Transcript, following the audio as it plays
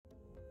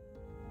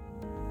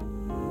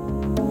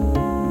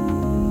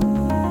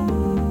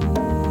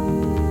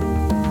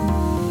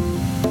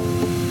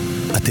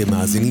אתם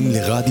מאזינים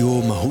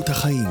לרדיו מהות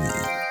החיים.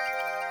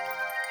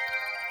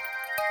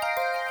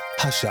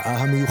 השעה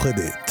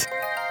המיוחדת.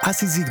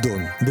 אסי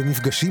זיגדון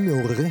במפגשים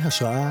מעוררי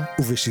השראה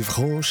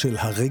ובשבחו של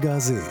הרגע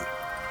הזה.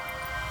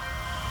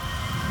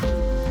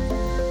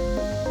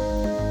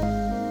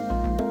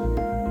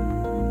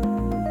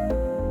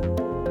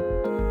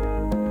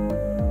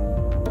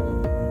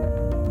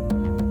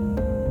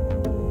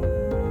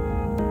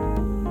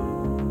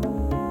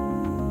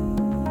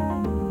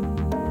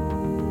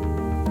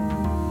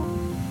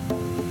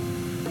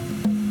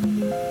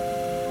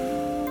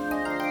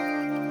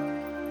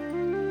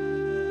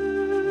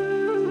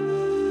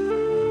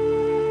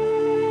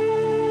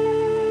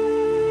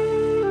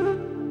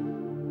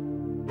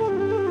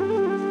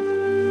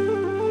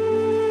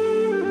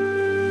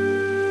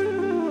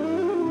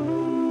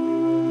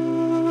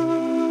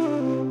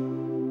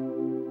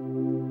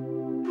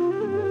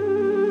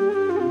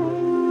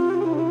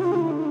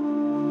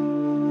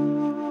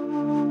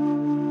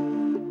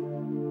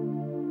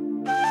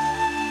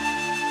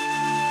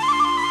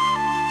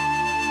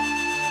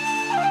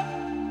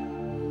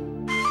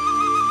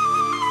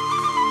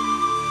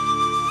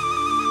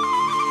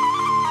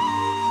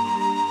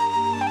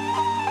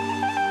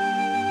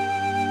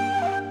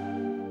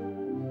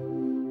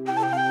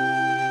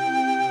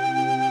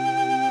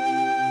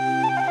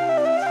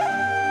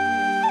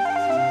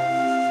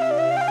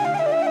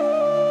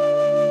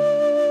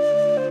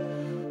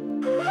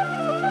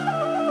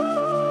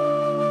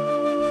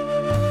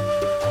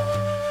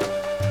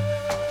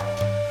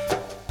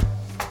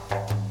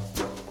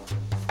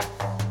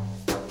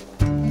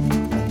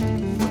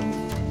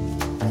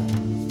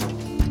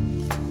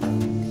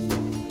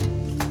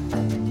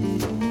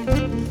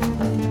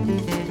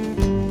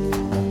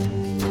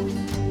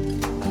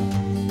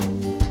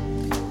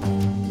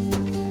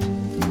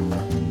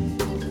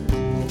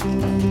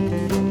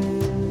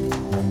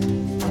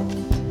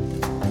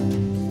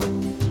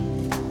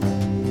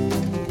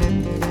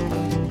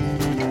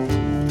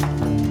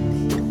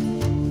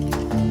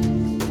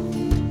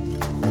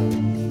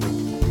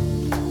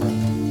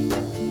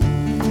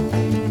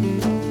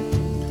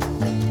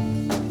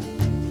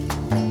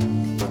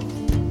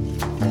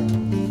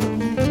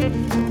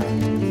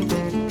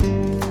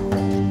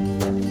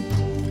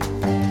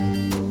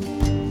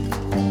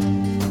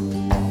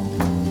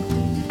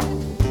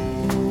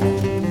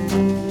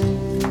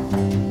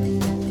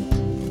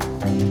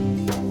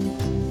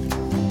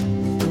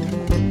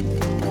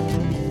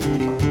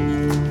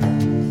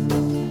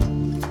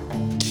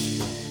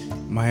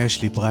 מה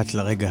יש לי פרט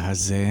לרגע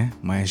הזה?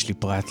 מה יש לי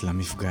פרט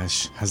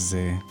למפגש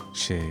הזה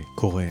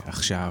שקורה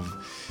עכשיו?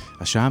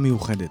 השעה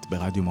מיוחדת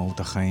ברדיו מהות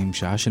החיים,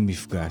 שעה של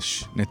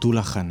מפגש, נטול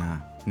הכנה,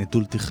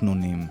 נטול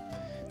תכנונים,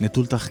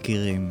 נטול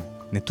תחקירים,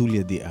 נטול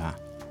ידיעה.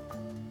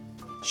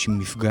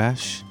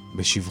 מפגש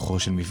בשבחו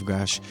של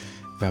מפגש,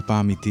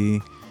 והפעם איתי,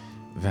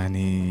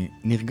 ואני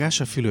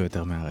נרגש אפילו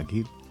יותר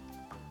מהרגיל,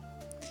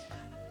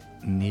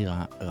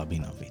 נירה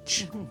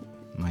רבינוביץ.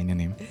 מה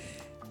העניינים?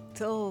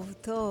 טוב,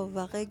 טוב,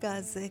 הרגע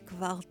הזה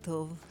כבר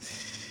טוב.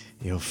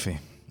 יופי.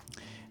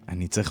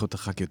 אני צריך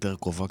אותך יותר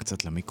קרובה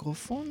קצת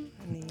למיקרופון?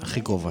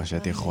 הכי קרובה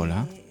שאת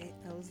יכולה.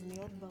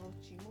 האוזניות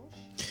ברות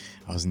שימוש?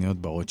 האוזניות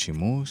ברות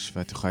שימוש,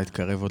 ואת יכולה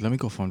להתקרב עוד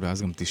למיקרופון,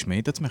 ואז גם תשמעי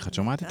את עצמך. את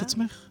שומעת את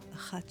עצמך?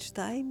 1,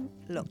 2,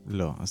 לא.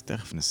 לא, אז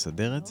תכף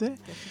נסדר את זה.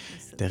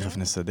 תכף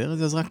נסדר את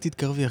זה, אז רק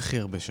תתקרבי הכי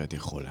הרבה שאת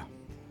יכולה.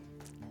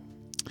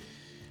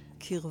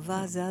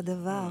 קרבה זה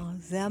הדבר,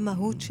 זה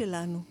המהות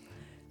שלנו.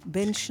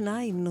 בין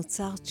שניים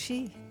נוצר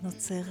צ'י,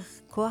 נוצר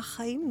כוח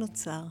חיים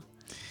נוצר.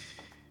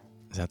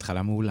 זו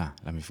התחלה מעולה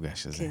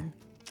למפגש הזה.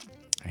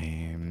 כן.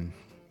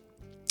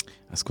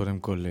 אז קודם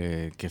כל,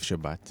 כיף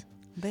שבאת.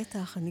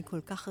 בטח, אני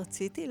כל כך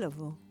רציתי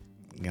לבוא.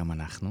 גם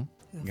אנחנו,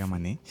 יופי. גם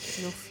אני.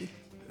 יופי.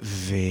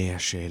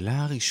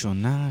 והשאלה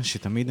הראשונה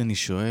שתמיד אני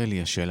שואל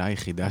היא השאלה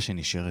היחידה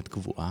שנשארת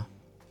קבועה,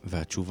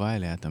 והתשובה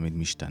אליה תמיד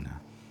משתנה.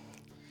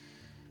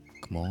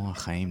 כמו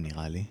החיים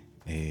נראה לי.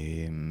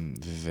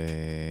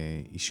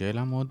 והיא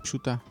שאלה מאוד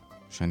פשוטה,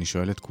 שאני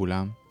שואל את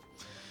כולם,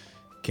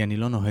 כי אני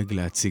לא נוהג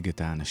להציג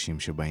את האנשים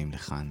שבאים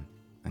לכאן.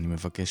 אני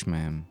מבקש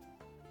מהם,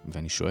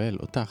 ואני שואל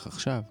אותך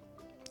עכשיו,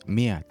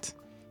 מי את,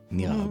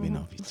 נירה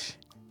רבינוביץ?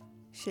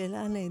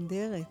 שאלה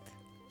נהדרת.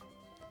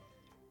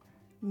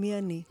 מי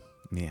אני?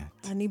 מי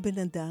את? אני בן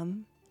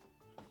אדם,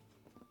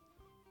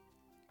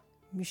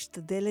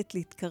 משתדלת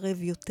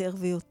להתקרב יותר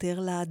ויותר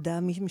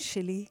לאדם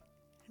שלי,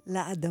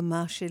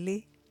 לאדמה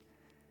שלי,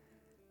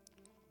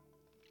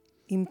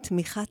 עם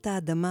תמיכת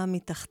האדמה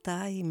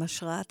מתחתיי, עם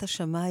השראת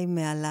השמיים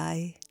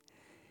מעליי,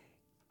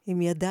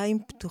 עם ידיים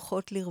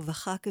פתוחות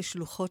לרווחה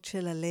כשלוחות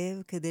של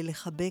הלב, כדי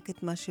לחבק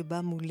את מה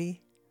שבא מולי,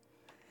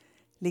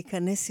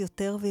 להיכנס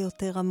יותר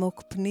ויותר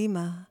עמוק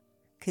פנימה,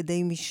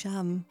 כדי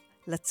משם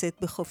לצאת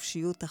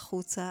בחופשיות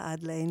החוצה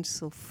עד לאין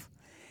סוף.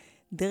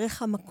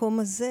 דרך המקום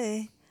הזה,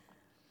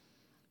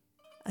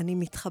 אני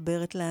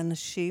מתחברת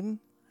לאנשים,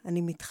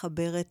 אני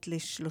מתחברת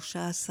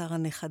ל13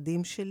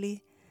 הנכדים שלי,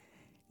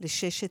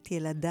 ל6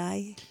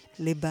 ילדיי,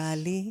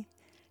 לבעלי,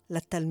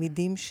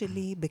 לתלמידים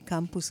שלי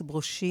בקמפוס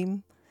ברושים,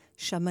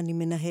 שם אני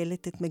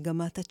מנהלת את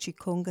מגמת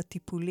הצ'י-קונג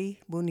הטיפולי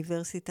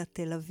באוניברסיטת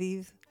תל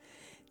אביב.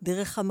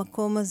 דרך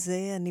המקום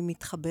הזה אני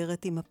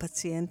מתחברת עם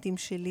הפציינטים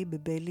שלי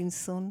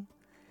בבלינסון.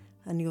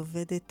 אני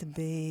עובדת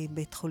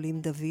בבית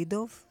חולים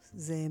דוידוב,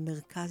 זה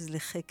מרכז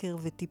לחקר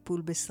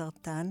וטיפול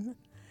בסרטן.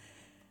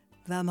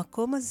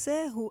 והמקום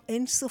הזה הוא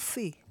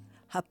אינסופי.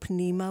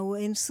 הפנימה הוא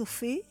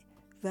אינסופי,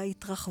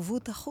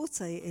 וההתרחבות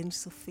החוצה היא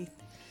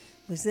אינסופית.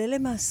 וזה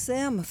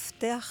למעשה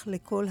המפתח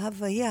לכל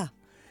הוויה,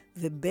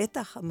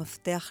 ובטח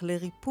המפתח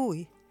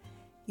לריפוי.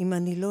 אם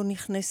אני לא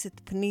נכנסת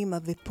פנימה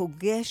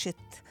ופוגשת,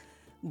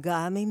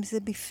 גם אם זה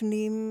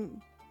בפנים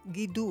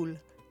גידול,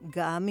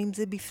 גם אם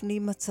זה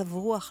בפנים מצב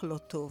רוח לא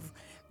טוב,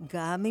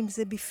 גם אם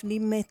זה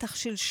בפנים מתח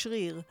של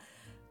שריר,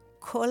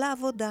 כל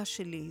העבודה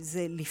שלי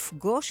זה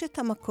לפגוש את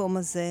המקום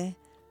הזה,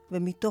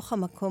 ומתוך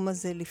המקום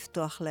הזה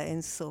לפתוח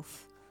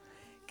לאינסוף.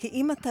 כי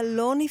אם אתה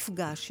לא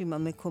נפגש עם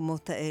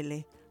המקומות האלה,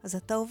 אז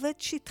אתה עובד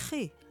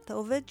שטחי, אתה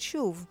עובד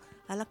שוב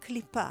על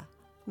הקליפה,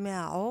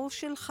 מהאור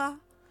שלך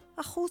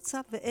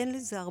החוצה, ואין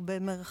לזה הרבה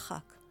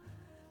מרחק.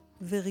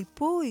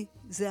 וריפוי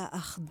זה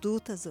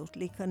האחדות הזאת,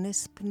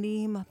 להיכנס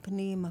פנימה,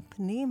 פנימה,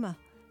 פנימה,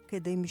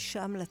 כדי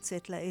משם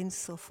לצאת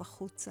לאינסוף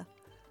החוצה.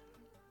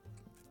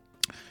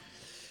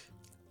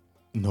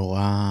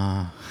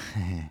 נורא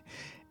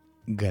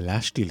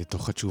גלשתי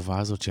לתוך התשובה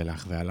הזאת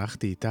שלך,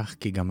 והלכתי איתך,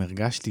 כי גם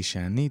הרגשתי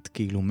שענית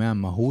כאילו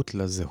מהמהות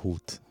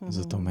לזהות.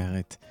 זאת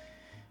אומרת,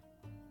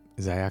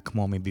 זה היה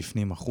כמו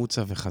מבפנים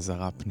החוצה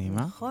וחזרה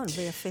פנימה. נכון,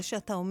 ויפה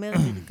שאתה אומר,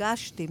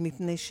 הרגשתי,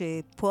 מפני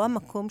שפה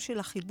המקום של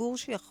החיבור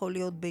שיכול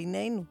להיות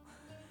בינינו,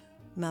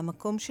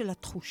 מהמקום של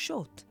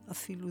התחושות,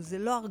 אפילו זה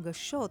לא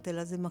הרגשות,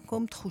 אלא זה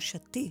מקום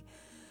תחושתי.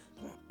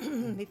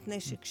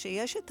 מפני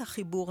שכשיש את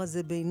החיבור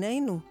הזה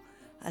בינינו,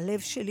 הלב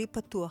שלי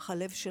פתוח,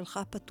 הלב שלך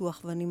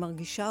פתוח, ואני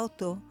מרגישה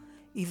אותו,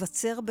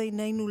 ייווצר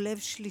בינינו לב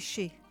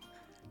שלישי.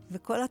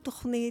 וכל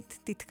התוכנית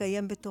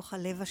תתקיים בתוך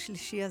הלב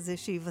השלישי הזה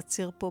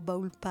שייווצר פה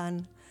באולפן.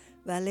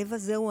 והלב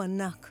הזה הוא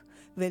ענק,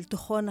 ואל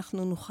תוכו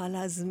אנחנו נוכל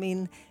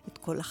להזמין את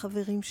כל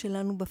החברים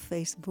שלנו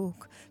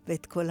בפייסבוק,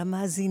 ואת כל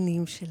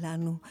המאזינים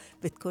שלנו,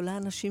 ואת כל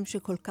האנשים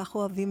שכל כך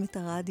אוהבים את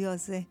הרדיו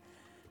הזה,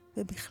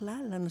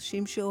 ובכלל,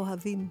 אנשים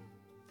שאוהבים.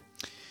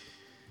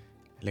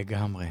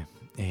 לגמרי.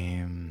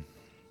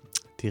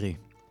 תראי,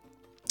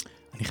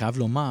 אני חייב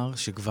לומר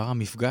שכבר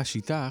המפגש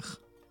איתך,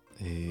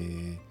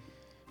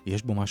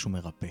 יש בו משהו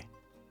מרפא.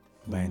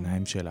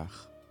 בעיניים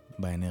שלך,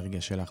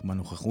 באנרגיה שלך,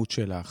 בנוכחות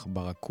שלך,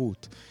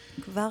 ברכות.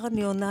 כבר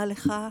אני עונה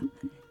לך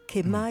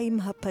כמים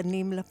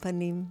הפנים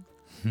לפנים.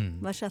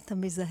 מה שאתה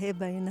מזהה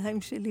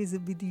בעיניים שלי זה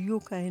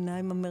בדיוק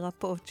העיניים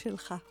המרפאות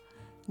שלך.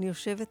 אני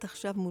יושבת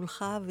עכשיו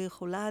מולך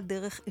ויכולה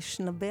דרך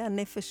אשנבי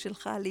הנפש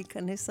שלך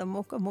להיכנס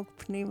עמוק עמוק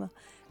פנימה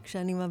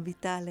כשאני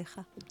מביטה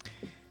עליך.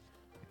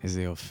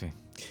 איזה יופי.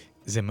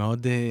 זה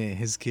מאוד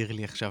הזכיר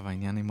לי עכשיו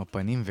העניין עם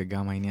הפנים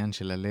וגם העניין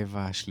של הלב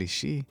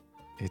השלישי,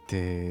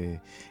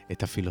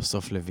 את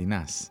הפילוסוף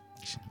לוינס.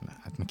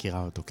 את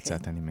מכירה אותו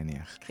קצת, אני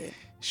מניח. כן.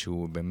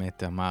 שהוא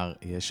באמת אמר,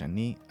 יש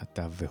אני,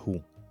 אתה והוא.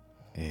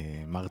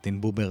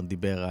 מרטין בובר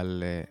דיבר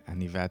על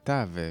אני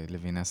ואתה,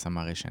 ולוינס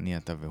אמר, יש אני,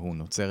 אתה והוא.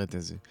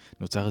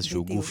 נוצר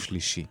איזשהו גוף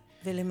שלישי.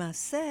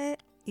 ולמעשה,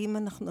 אם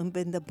אנחנו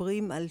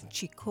מדברים על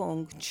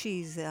צ'י-קונג,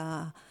 צ'י זה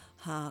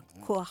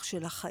הכוח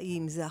של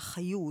החיים, זה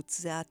החיות,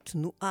 זה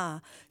התנועה,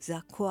 זה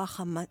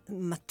הכוח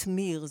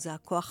המתמיר, זה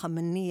הכוח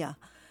המניע.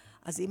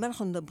 אז אם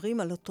אנחנו מדברים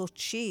על אותו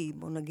צ'י,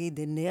 בוא נגיד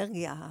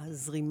אנרגיה,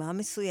 זרימה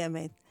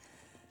מסוימת,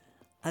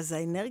 אז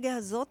האנרגיה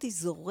הזאת היא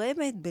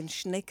זורמת בין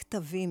שני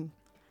כתבים.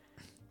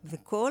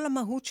 וכל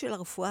המהות של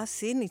הרפואה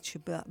הסינית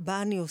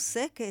שבה אני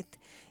עוסקת,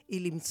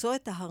 היא למצוא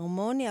את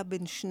ההרמוניה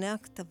בין שני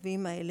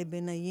הכתבים האלה,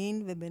 בין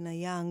היין ובין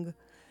היאנג.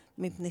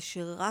 מפני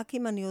שרק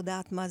אם אני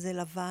יודעת מה זה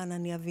לבן,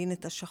 אני אבין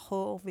את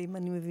השחור, ואם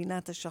אני מבינה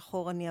את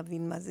השחור, אני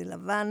אבין מה זה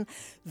לבן,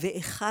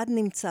 ואחד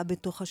נמצא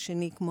בתוך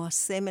השני, כמו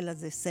הסמל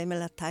הזה,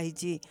 סמל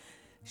הטאי-ג'י,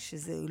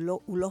 שזה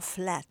הוא לא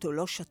פלט, הוא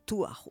לא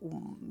שטוח,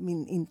 הוא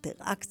מין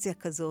אינטראקציה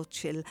כזאת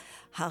של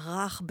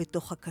הרך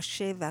בתוך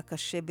הקשה,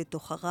 והקשה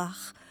בתוך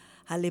הרך,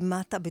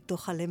 הלמטה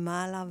בתוך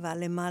הלמעלה,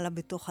 והלמעלה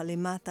בתוך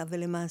הלמטה,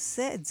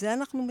 ולמעשה את זה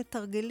אנחנו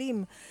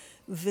מתרגלים,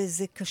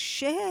 וזה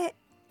קשה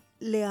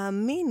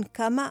להאמין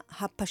כמה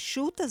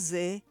הפשוט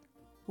הזה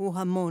הוא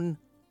המון.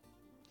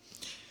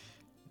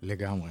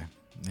 לגמרי.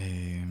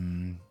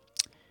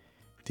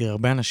 תראה,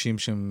 הרבה אנשים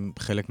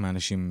חלק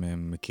מהאנשים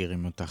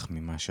מכירים אותך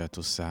ממה שאת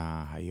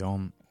עושה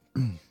היום,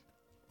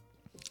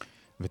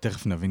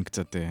 ותכף נבין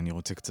קצת, אני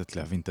רוצה קצת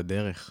להבין את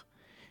הדרך,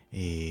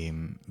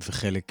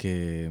 וחלק,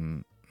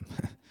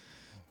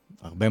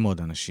 הרבה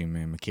מאוד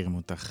אנשים מכירים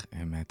אותך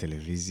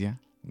מהטלוויזיה,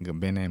 גם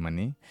ביניהם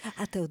אני.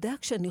 אתה יודע,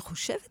 כשאני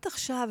חושבת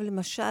עכשיו,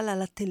 למשל,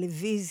 על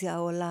הטלוויזיה,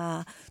 או על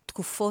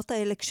התקופות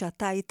האלה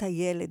כשאתה היית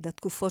ילד,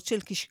 התקופות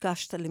של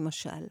קשקשת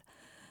למשל,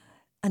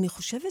 אני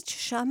חושבת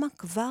ששם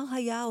כבר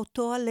היה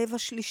אותו הלב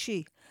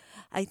השלישי.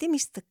 הייתי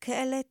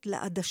מסתכלת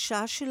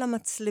לעדשה של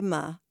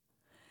המצלמה,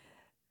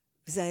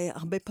 וזה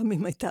הרבה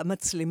פעמים הייתה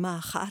מצלמה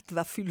אחת,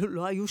 ואפילו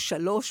לא היו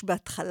 3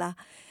 בהתחלה,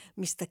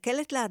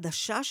 מסתכלת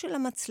לעדשה של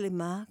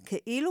המצלמה,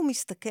 כאילו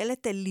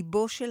מסתכלת אל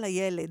ליבו של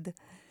הילד.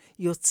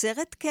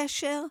 יוצרת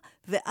קשר,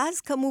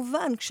 ואז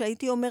כמובן,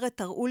 כשהייתי אומרת,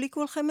 תראו לי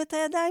כולכם את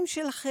הידיים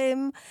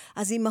שלכם,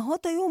 אז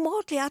אמהות היו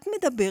אומרות לי, את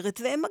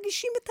מדברת, והם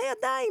מגישים את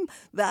הידיים,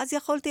 ואז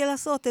יכולתי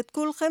לעשות את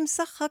כולכם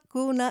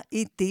צחקו נא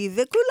איתי,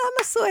 וכולם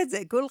עשו את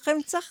זה, כולכם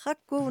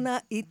צחקו נא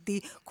איתי,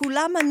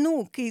 כולם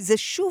ענו, כי זה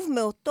שוב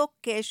מאותו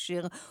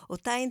קשר,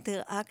 אותה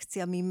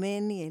אינטראקציה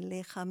ממני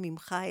אליך,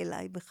 ממך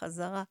אליי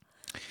בחזרה.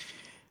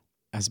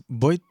 אז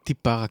בואי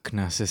טיפה רק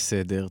נעשה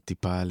סדר,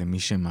 טיפה למי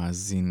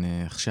שמאזין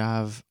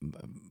עכשיו,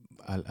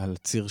 על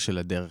הציר של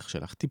הדרך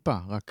שלך. טיפה,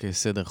 רק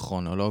סדר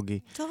כרונולוגי.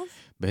 טוב.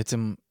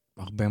 בעצם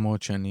הרבה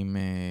מאוד שנים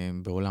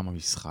בעולם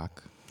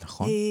המשחק,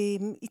 נכון?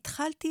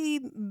 התחלתי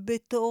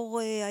בתור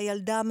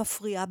הילדה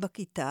המפריעה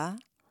בכיתה,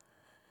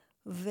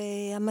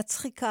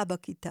 והמצחיקה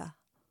בכיתה.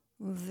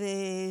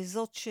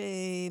 וזאת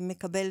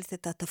שמקבלת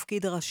את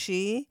התפקיד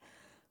הראשי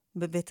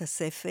בבית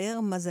הספר.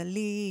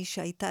 מזלי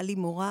שהייתה לי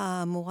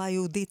מורה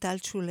יהודית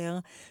אלטשולר,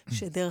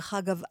 שדרך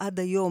אגב עד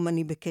היום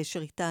אני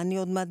בקשר איתה, אני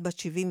עוד מעט בת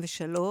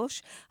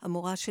 73,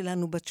 המורה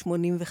שלנו בת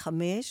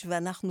 85,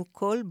 ואנחנו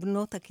כל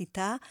בנות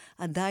הכיתה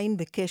עדיין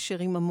בקשר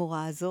עם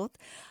המורה הזאת.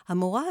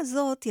 המורה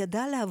הזאת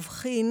ידעה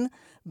להבחין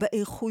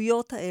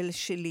באיכויות האלה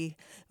שלי,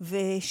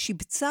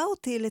 ושיבצה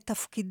אותי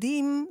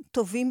לתפקידים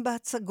טובים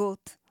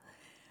בהצגות.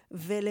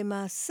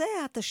 ולמעשה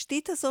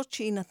התשתית הזאת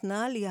שהיא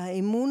נתנה לי,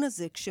 האמון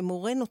הזה,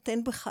 כשמורה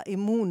נותן בך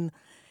אמון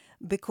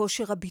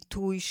בכושר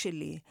הביטוי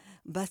שלי,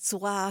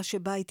 בצורה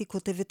שבה הייתי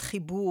כותבת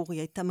חיבור, היא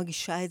הייתה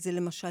מגישה את זה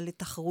למשל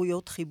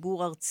לתחרויות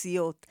חיבור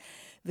ארציות,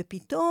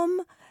 ופתאום,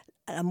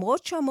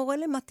 למרות שהמורה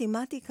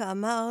למתמטיקה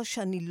אמר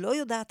שאני לא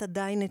יודעת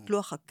עדיין את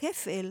לוח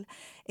הכפל,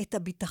 את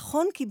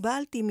הביטחון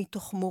קיבלתי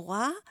מתוך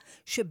מורה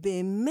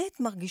שבאמת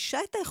מרגישה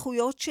את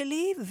האיכויות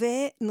שלי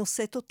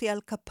ונושאת אותי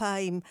על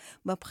כפיים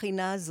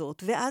בבחינה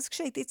הזאת. ואז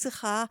כשהייתי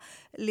צריכה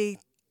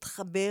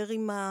להתחבר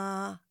עם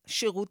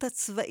השירות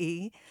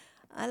הצבאי,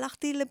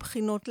 הלכתי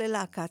לבחינות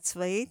ללהקה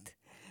צבאית,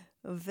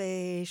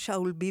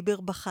 ושאול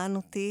ביבר בחן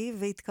אותי,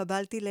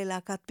 והתקבלתי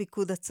ללהקת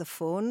פיקוד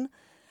הצפון.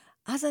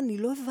 אז אני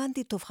לא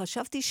הבנתי טוב,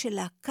 חשבתי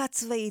שלהקה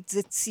צבאית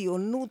זה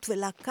ציונות,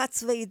 ולהקה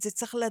צבאית זה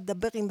צריך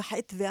לדבר עם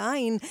חטא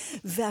ועין,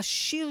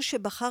 והשיר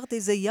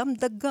שבחרתי זה ים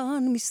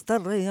דגן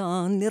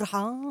משתרע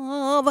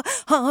נרחב,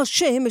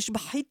 השמש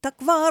בחיתה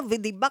כבר,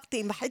 ודיברתי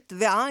עם חטא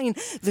ועין,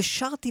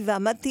 ושרתי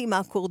ועמדתי עם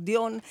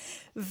האקורדיון,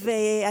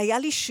 והיה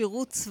לי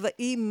שירות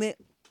צבאי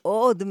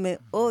מאוד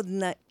מאוד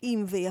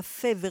נעים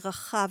ויפה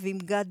ורחב, עם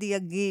גדי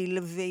יגיל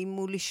ועם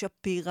מולי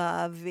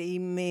שפירה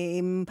ועם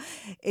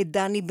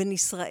דני בן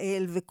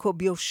ישראל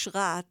וקובי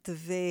אושרת,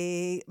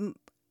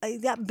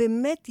 והיה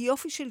באמת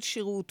יופי של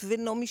שירות,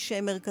 ונעמי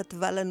שמר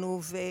כתבה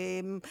לנו,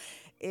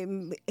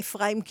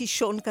 ואפרים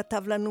קישון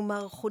כתב לנו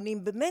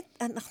מערכונים. באמת,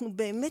 אנחנו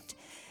באמת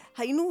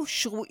היינו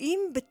שרועים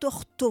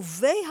בתוך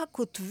טובי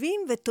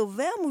הכותבים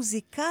וטובי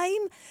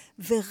המוזיקאים,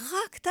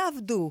 ורק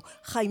תעבדו.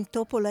 חיים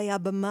טופול היה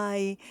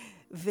במאי,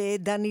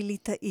 ודני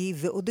ליטאי,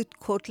 ועודד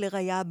קוטלר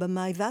היה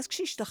במאי, ואז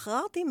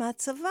כשהשתחררתי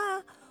מהצבא,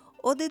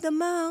 עודד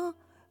אמר,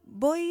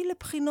 בואי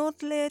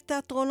לבחינות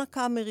לתיאטרון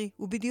הקאמרי,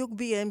 הוא בדיוק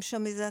ביים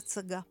שם איזו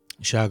הצגה.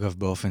 שאגב,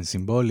 באופן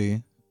סימבולי,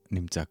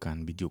 נמצא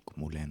כאן בדיוק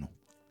מולנו.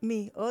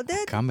 מי? עודד?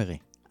 הקאמרי.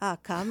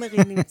 קאמרי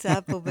נמצא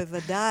פה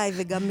בוודאי,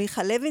 וגם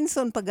מיכה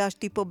לוינסון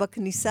פגשתי פה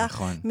בכניסה.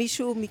 נכון.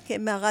 מישהו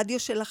מהרדיו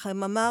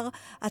שלכם אמר,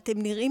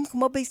 אתם נראים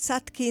כמו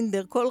ביצת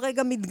קינדר, כל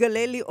רגע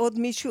מתגלה לי עוד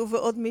מישהו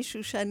ועוד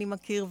מישהו שאני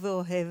מכיר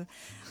ואוהב.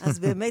 אז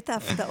באמת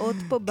ההפתעות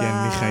פה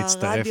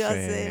ברדיו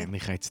הזה. כן,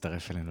 מיכה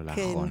הצטרף אלינו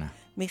לאחרונה. כן,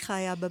 מיכה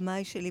היה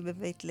במאי שלי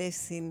בבית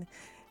לסין.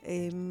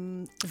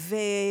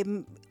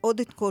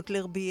 ועודד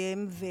קוטלר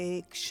ביים,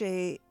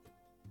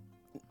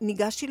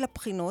 ניגשתי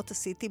לבחינות,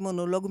 עשיתי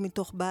מונולוג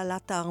מתוך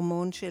בעלת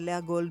הארמון של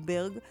לאה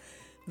גולדברג,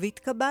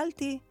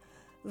 והתקבלתי,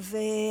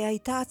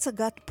 והייתה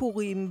הצגת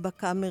פורים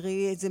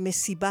בקאמרי, איזה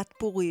מסיבת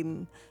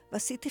פורים,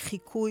 ועשיתי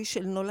חיקוי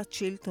של נולה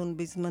צ'ילטון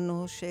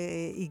בזמנו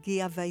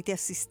שהגיעה, והייתי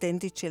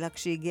אסיסטנטית שלה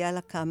כשהגיעה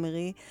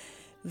לקאמרי,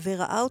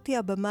 וראה אותי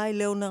הבמאי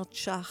ליאונרד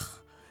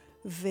שח,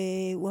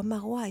 והוא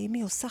אמר, וואי, אם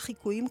היא עושה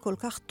חיקויים כל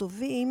כך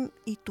טובים,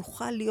 היא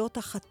תוכל להיות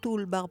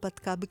החתול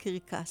בהרפתקה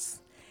בקרקס.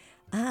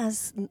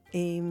 אז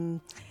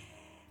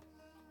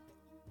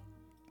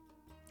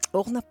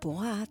אורנה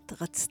פורט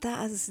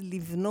רצתה אז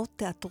לבנות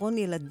תיאטרון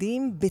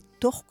ילדים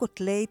בתוך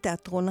כותלי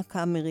תיאטרון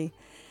הקאמרי.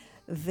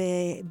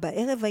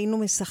 ובערב היינו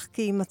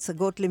משחקים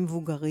הצגות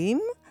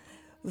למבוגרים,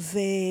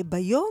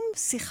 וביום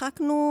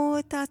שיחקנו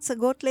את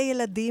ההצגות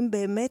לילדים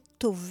באמת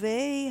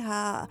טובי,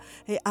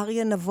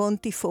 אריה נבון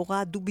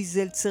תפאורה, דובי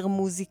זלצר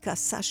מוזיקה,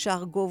 סשה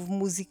ארגוב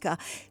מוזיקה,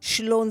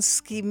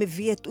 שלונסקי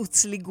מביא את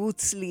אוצלי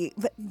גוצלי,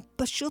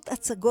 פשוט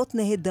הצגות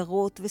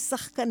נהדרות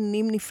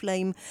ושחקנים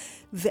נפלאים.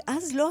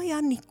 ואז לא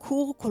היה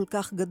ניכור כל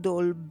כך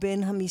גדול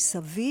בין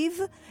המסביב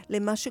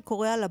למה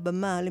שקורה על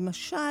הבמה.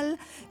 למשל,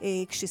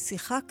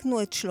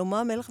 כששיחקנו את שלמה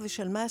המלך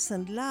ושלמי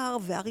הסנדלר,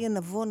 ואריה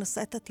נבון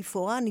עשה את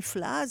התפאורה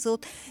הנפלאה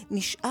הזאת,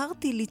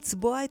 נשארתי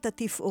לצבוע את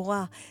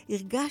התפאורה.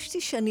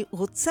 הרגשתי שאני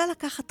רוצה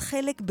לקחת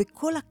חלק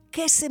בכל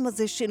הקסם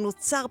הזה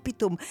שנוצר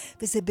פתאום,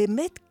 וזה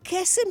באמת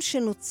קסם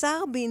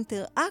שנוצר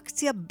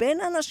באינטראקציה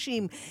בין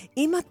אנשים,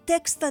 עם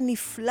הטקסט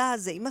הנפלא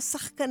הזה, עם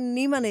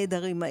השחקנים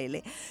הנהדרים האלה.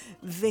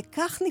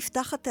 וכך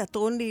נפתח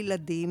התיאטרון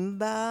לילדים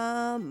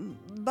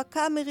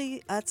בקאמרי.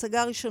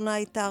 ההצגה הראשונה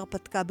הייתה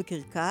הרפתקה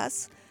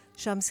בקרקס,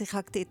 שם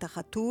שיחקתי את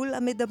החתול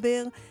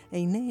המדבר,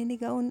 אינני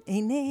גאון,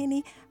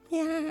 אינני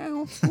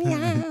מיאו,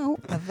 מיאו,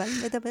 אבל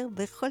מדבר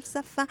בכל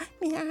שפה,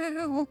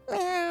 מיאו,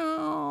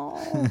 מיאו.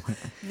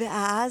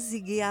 ואז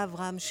הגיע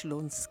אברהם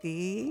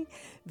שלונסקי,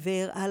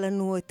 והראה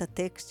לנו את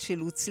הטקסט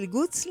של אוצלי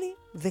גוצלי,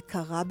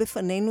 וקרא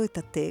בפנינו את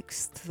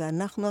הטקסט,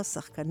 ואנחנו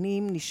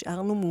השחקנים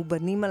נשארנו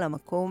מובנים על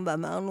המקום,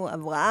 ואמרנו,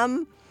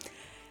 אברהם,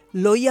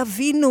 לא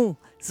יבינו,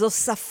 זו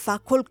שפה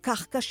כל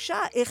כך קשה,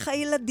 איך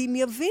הילדים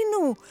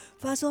יבינו?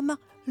 ואז הוא אמר,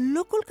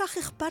 לא כל כך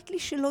אכפת לי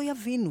שלא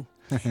יבינו.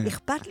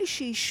 אכפת לי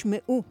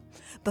שישמעו.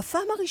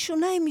 בפעם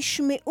הראשונה הם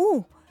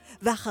ישמעו,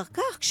 ואחר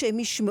כך כשהם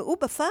ישמעו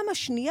בפעם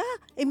השנייה,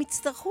 הם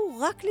יצטרכו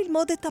רק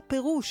ללמוד את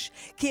הפירוש,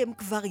 כי הם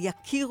כבר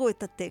יכירו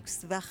את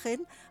הטקסט. ואכן,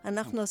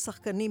 אנחנו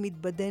השחקנים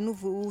התבדנו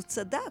והוא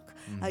צדק.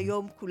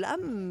 היום כולם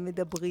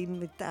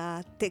מדברים את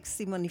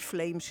הטקסטים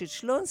הנפלאים של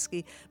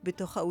שלונסקי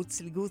בתוך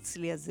האוצלי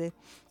גוצלי הזה.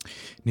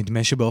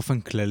 נדמה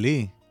שבאופן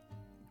כללי,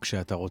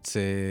 כשאתה רוצה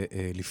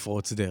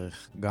לפרוץ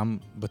דרך, גם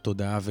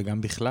בתודעה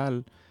וגם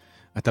בכלל,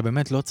 אתה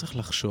באמת לא צריך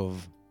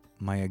לחשוב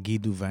מה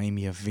יגידו והאם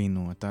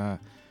יבינו. אתה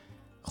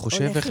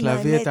חושב איך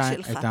להביא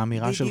את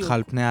האמירה שלך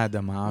על פני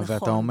האדמה, נכון.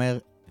 ואתה אומר,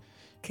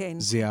 כן.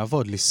 זה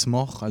יעבוד,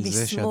 לסמוך על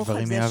זה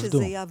שהדברים יעבדו. לסמוך על זה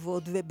שזה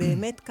יעבוד,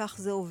 ובאמת כך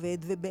זה עובד,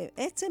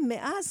 ובעצם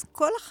מאז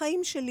כל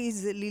החיים שלי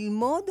זה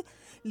ללמוד,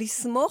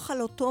 לסמוך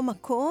על אותו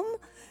מקום,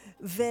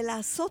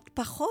 ולעשות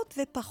פחות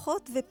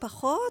ופחות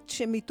ופחות,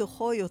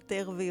 שמתוכו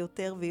יותר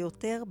ויותר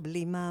ויותר,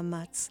 בלי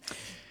מאמץ.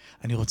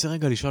 אני רוצה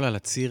רגע לשאול על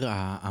הציר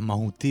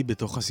המהותי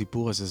בתוך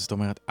הסיפור הזה. זאת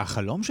אומרת,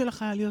 החלום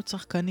שלך היה להיות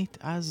שחקנית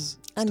אז?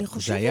 אני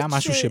חושבת זה היה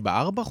משהו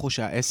שבער בך, או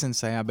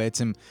שהאסנס היה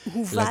בעצם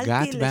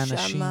לגעת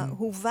באנשים?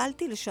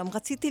 הובלתי לשם.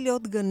 רציתי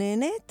להיות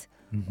גננת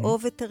או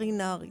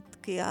וטרינרית,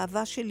 כי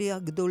האהבה שלי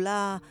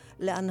הגדולה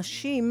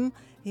לאנשים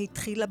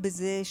התחילה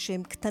בזה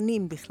שהם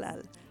קטנים בכלל.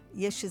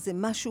 יש איזה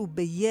משהו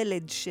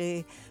בילד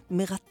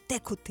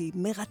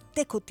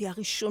מרתק אותי,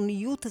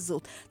 הראשוניות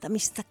הזאת. אתה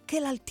מסתכל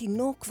על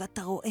תינוק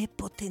ואתה רואה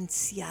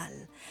פוטנציאל.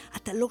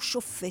 אתה לא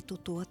שופט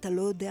אותו, אתה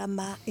לא יודע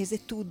איזה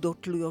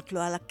תעודות תלויות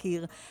לו על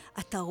הקיר.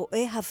 אתה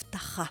רואה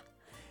הבטחה.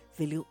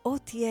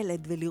 ולראות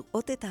ילד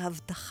ולראות את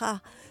ההבטחה,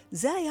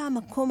 זה היה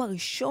המקום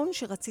הראשון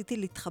שרציתי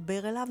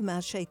להתחבר אליו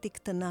מאז שהייתי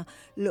קטנה.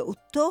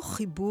 לאותו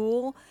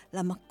חיבור,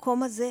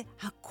 למקום הזה,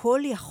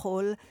 הכל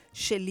יכול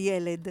של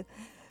ילד.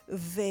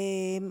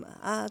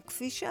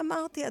 וכפי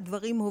שאמרתי,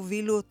 הדברים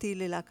הובילו אותי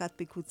ללהקת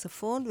פיקוד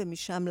צפון,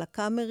 ומשם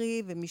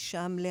לקאמרי,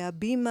 ומשם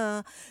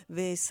להבימה,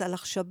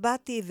 וסלח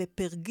שבתי,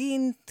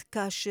 ופרגינט,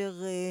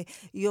 כאשר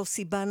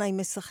יוסי בנאי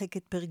משחק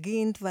את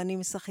פרגינט, ואני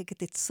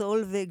משחקת את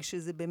סולווג,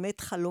 שזה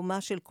באמת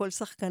חלומה של כל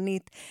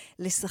שחקנית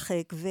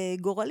לשחק.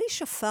 וגורלי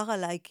שפר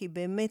עליי, כי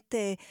באמת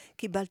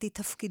קיבלתי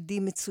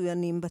תפקידים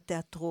מצוינים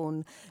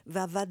בתיאטרון,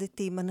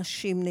 ועבדתי עם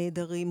אנשים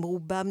נהדרים,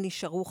 רובם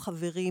נשארו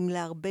חברים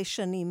להרבה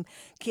שנים,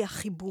 כי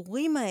החיבור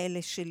החיבורים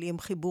האלה שלי הם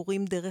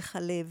חיבורים דרך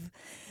הלב,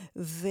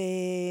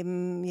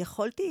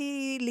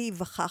 ויכולתי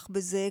להיווכח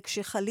בזה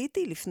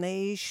כשחליתי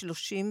לפני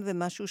 30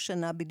 ומשהו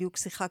שנה, בדיוק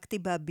שיחקתי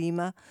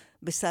בהבימה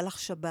בסלח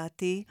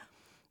שבתי,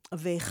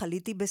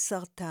 וחליתי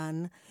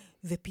בסרטן,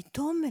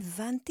 ופתאום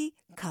הבנתי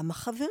כמה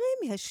חברים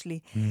יש לי.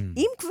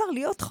 אם כבר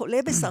להיות חולה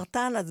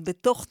בסרטן, אז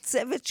בתוך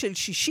צוות של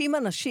 60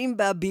 אנשים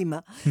בהבימה.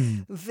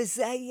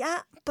 וזה היה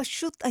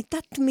פשוט, הייתה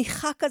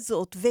תמיכה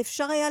כזאת,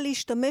 ואפשר היה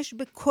להשתמש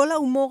בכל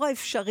ההומור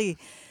האפשרי.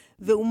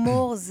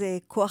 והומור זה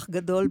כוח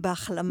גדול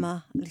בהחלמה,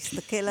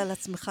 להסתכל על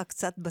עצמך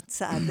קצת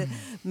בצד,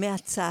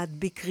 מהצד,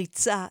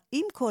 בקריצה,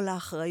 עם כל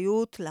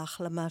האחריות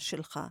להחלמה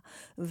שלך.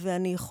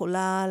 ואני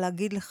יכולה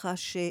להגיד לך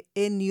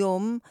שאין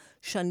יום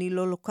שאני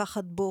לא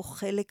לוקחת בו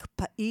חלק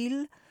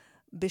פעיל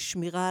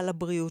בשמירה על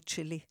הבריאות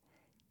שלי.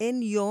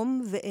 אין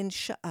יום ואין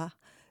שעה.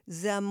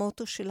 זה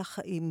המוטו של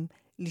החיים,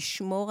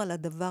 לשמור על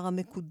הדבר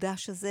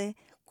המקודש הזה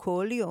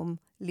כל יום.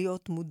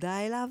 להיות מודע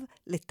אליו,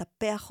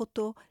 לטפח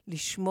אותו,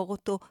 לשמור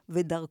אותו,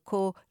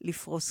 ודרכו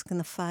לפרוס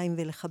כנפיים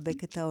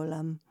ולחבק את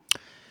העולם.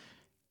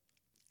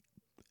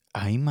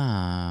 האם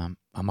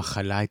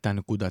המחלה הייתה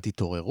נקודת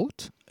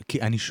התעוררות?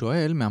 כי אני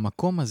שואל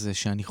מהמקום הזה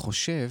שאני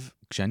חושב,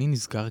 כשאני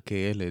נזכר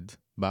כילד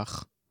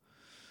בך,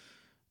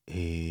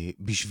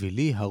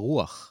 בשבילי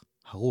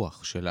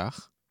הרוח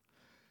שלך,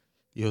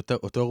 היא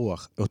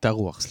אותה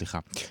רוח, סליחה.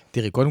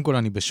 תראי, קודם כל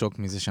אני בשוק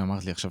מזה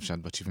שאמרת לי עכשיו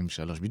שאת בת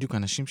 73. בדיוק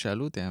אנשים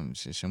שאלו אותי,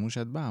 ששמעו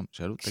שאת באה,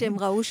 שאלו אותי. כשהם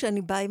ראו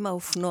שאני באה עם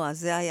האופנוע,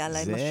 זה היה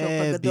להם השוק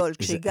הגדול.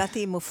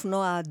 כשהגעתי עם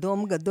אופנוע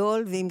אדום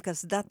גדול ועם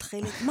קסדת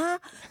תכלת, מה?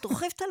 את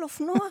רוכבת על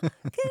אופנוע?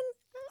 כן,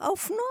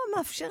 האופנוע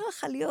מאפשר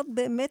לך להיות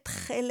באמת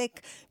חלק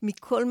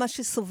מכל מה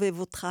שסובב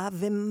אותך,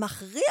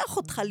 ומכריח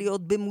אותך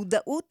להיות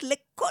במודעות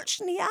לכל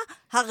שנייה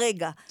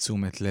הרגע.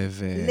 תשומת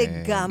לב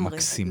לגמרי,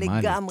 מקסימלית.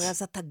 לגמרי.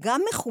 אז אתה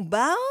גם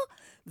מחובר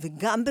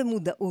וגם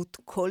במודעות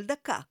כל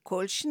דקה,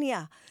 כל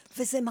שנייה.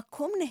 וזה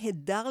מקום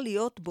נהדר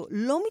להיות בו,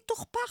 לא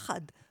מתוך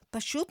פחד,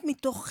 פשוט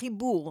מתוך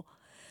חיבור.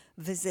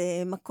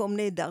 וזה מקום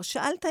נהדר.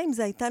 שאלת אם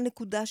זו הייתה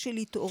נקודה של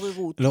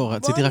התעוררות. לא,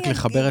 רציתי רק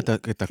לחבר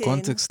את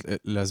הקונטקסט,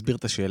 להסביר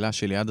את השאלה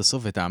שלי עד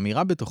הסוף, ואת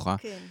האמירה בתוכה,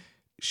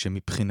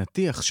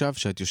 שמבחינתי עכשיו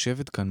שאת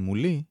יושבת כאן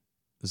מולי,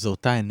 זו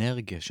אותה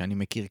אנרגיה שאני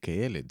מכיר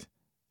כילד.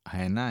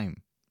 העיניים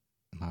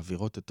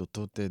מעבירות את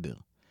אותו תדר.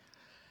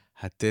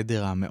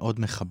 התדר המאוד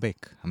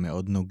מחבק,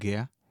 המאוד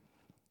נוגע,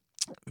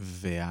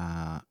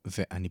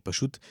 ואני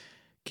פשוט,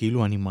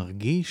 כאילו אני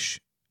מרגיש,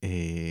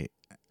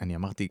 אני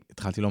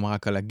התחלתי לומר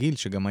רק על הגיל,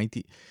 שגם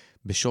הייתי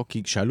בשוק,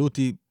 כי שאלו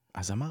אותי,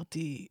 אז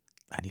אמרתי,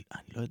 אני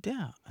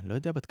לא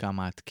יודע בת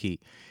כמה את, כי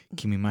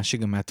ממה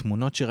שגם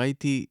מהתמונות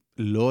שראיתי,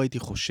 לא הייתי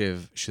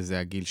חושב שזה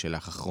הגיל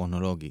שלך,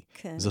 הכרונולוגי.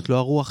 כן. זאת לא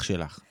הרוח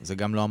שלך, זה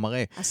גם לא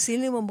המראה.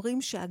 הסינים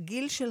אומרים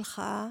שהגיל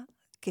שלך,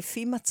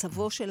 כפי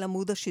מצבו של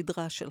עמוד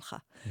השדרה שלך.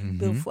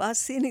 ברפואה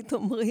סינית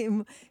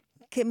אומרים,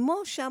 כמו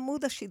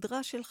שעמוד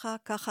השדרה שלך,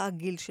 ככה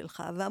הגיל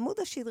שלך. ועמוד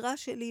השדרה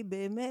שלי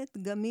באמת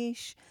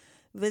גמיש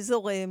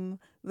וזורם,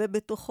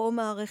 ובתוכו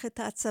מערכת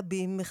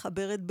העצבים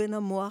מחברת בין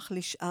המוח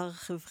לשאר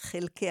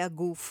חלקי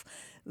הגוף.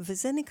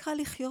 וזה נקרא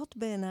לחיות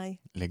בעיניי.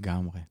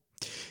 לגמרי.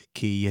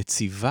 כי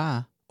יציבה,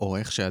 או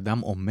איך שאדם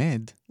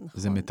עומד,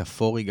 נכון. זה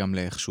מטאפורי גם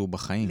לאיכשהו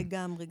בחיים.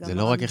 לגמרי. זה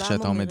לא רק איך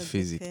שאתה עומד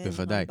פיזית, כן,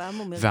 בוודאי.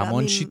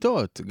 והמון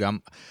שיטות, גם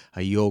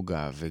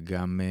היוגה,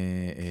 וגם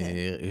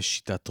כן.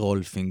 שיטת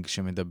רולפינג,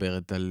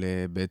 שמדברת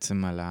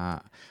בעצם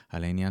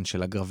על העניין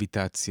של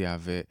הגרביטציה,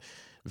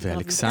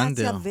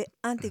 ואלכסנדר. גרביטציה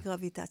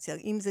ואנטי-גרביטציה.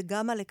 אם זה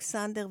גם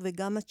אלכסנדר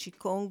וגם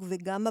הצ'י-קונג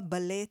וגם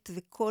הבלט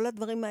וכל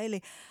הדברים האלה.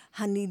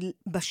 אני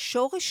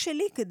בשורש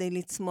שלי כדי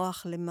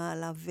לצמוח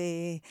למעלה.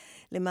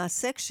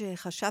 ולמעשה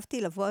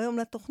כשחשבתי לבוא היום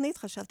לתוכנית,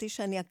 חשבתי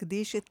שאני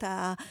אקדיש את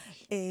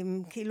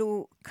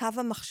כאילו קו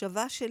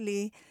המחשבה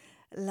שלי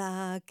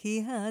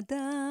כי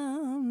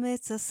האדם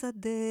עץ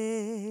השדה,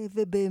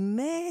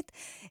 ובאמת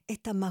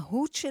את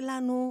המהות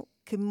שלנו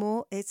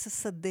כמו עץ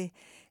השדה.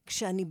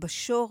 כשאני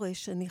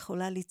בשורש, אני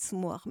יכולה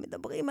לצמוח.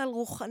 מדברים על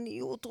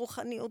רוחניות.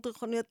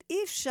 אי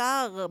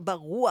אפשר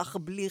ברוח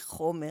בלי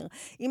חומר.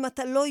 אם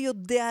אתה לא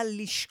יודע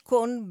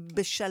לשכון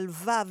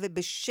בשלווה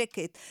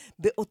ובשקט,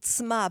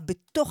 בעוצמה,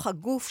 בתוך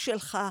הגוף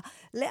שלך,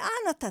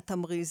 לאן אתה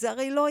תמריא? זה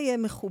הרי לא יהיה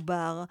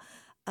מחובר.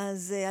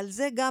 אז על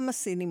זה גם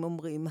הסינים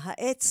אומרים.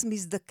 העץ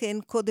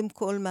מזדקן קודם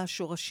כל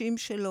מהשורשים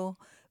שלו,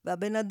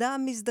 והבן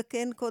אדם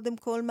מזדקן קודם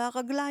כל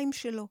מהרגליים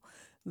שלו.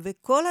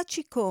 וכל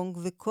הצ'י-קונג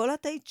וכל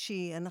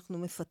הטי-צ'י, אנחנו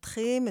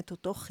מפתחים את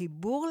אותו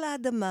חיבור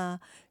לאדמה,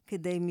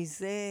 כדי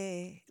מזה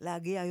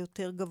להגיע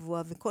יותר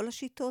גבוה, וכל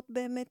השיטות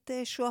באמת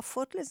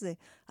שואפות לזה.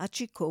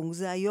 הצ'י-קונג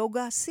זה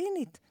היוגה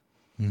הסינית.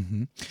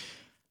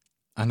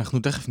 אנחנו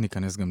תכף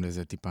ניכנס גם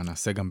לזה טיפה,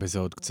 נעשה גם בזה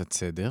עוד קצת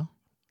סדר.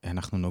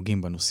 אנחנו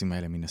נוגעים בנושאים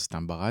האלה מן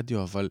הסתם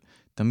ברדיו, אבל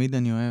תמיד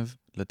אני אוהב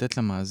לתת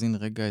למאזין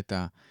רגע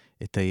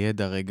את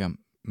הידע רגע,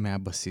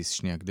 מהבסיס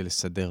שנייה, כדי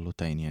לסדר לו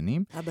את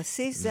העניינים.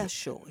 הבסיס זה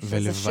השורש.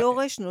 אז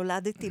השורש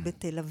נולדתי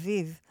בתל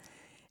אביב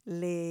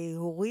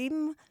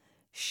להורים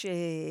שהיו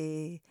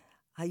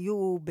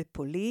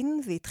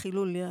בפולין,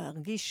 והתחילו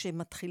להרגיש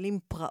שמתחילים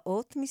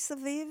פרעות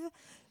מסביב,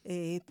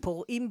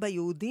 פורעים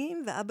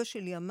ביהודים, ואבא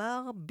שלי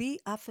אמר, בי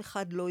אף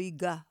אחד לא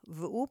ייגע.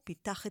 והוא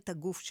פיתח את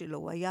הגוף שלו.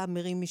 הוא היה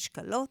מרים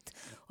משקלות,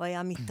 הוא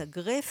היה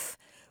מתאגרף,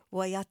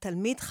 הוא היה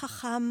תלמיד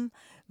חכם,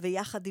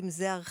 ויחד עם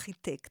זה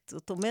ארכיטקט.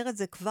 זאת אומרת,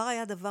 זה כבר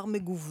היה דבר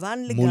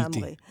מגוון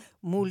לגמרי.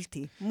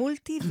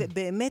 מולטי,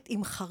 ובאמת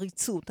עם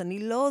חריצות. אני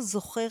לא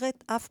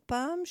זוכרת אף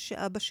פעם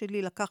שאבא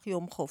שלי לקח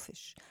יום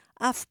חופש.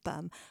 אף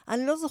פעם.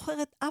 אני לא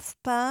זוכרת אף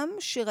פעם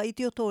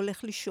שראיתי אותו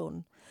הולך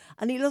לישון.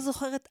 אני לא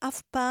זוכרת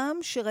אף פעם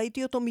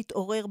שראיתי אותו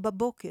מתעורר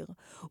בבוקר.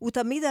 הוא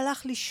תמיד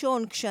הלך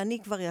לישון כשאני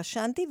כבר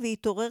ישנתי,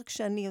 והתעורר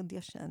כשאני עוד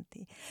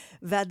ישנתי.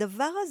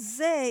 והדבר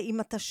הזה, אם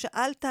אתה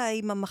שאלת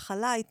אם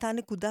המחלה הייתה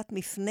נקודת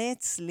מפנה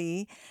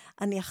אצלי,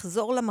 אני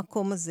אחזור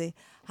למקום הזה.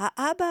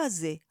 האבא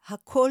הזה,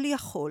 הכל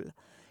יכול,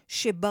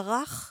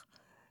 שברח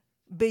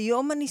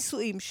ביום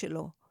הנישואים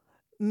שלו,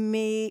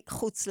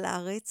 מחוץ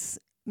לארץ,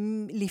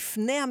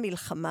 לפני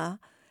המלחמה,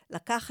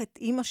 לקח את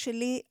אמא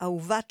שלי,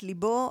 אהובת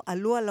ליבו,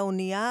 עלו על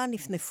האונייה,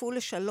 נפנפו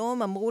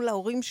לשלום, אמרו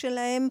להורים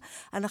שלהם,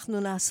 אנחנו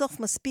נאסוף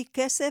מספיק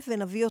כסף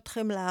ונביא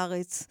אתכם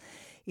לארץ.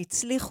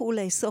 הצליחו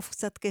לאסוף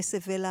קצת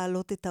כסף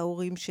ולהעלות את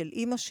ההורים של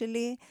אמא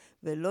שלי,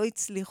 ולא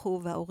הצליחו,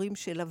 וההורים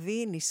של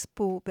אבי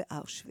נספו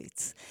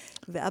באושוויץ.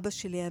 ואבא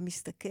שלי היה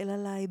מסתכל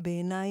עליי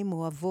בעיניים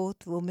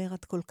אוהבות, ואומר,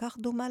 את כל כך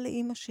דומה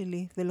לאמא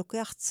שלי,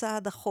 ולוקח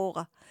צעד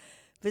אחורה.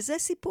 וזה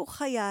סיפור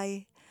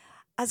חיי.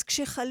 אז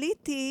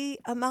כשחליתי,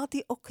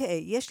 אמרתי,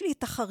 אוקיי, יש לי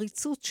את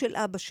החריצות של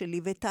אבא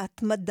שלי ואת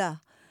ההתמדה,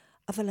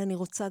 אבל אני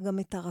רוצה גם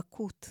את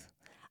הרכות.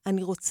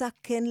 אני רוצה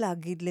כן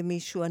להגיד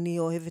למישהו, אני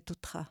אוהבת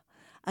אותך.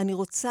 אני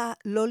רוצה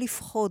לא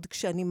לפחוד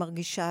כשאני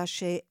מרגישה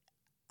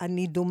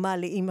שאני דומה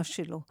לאמא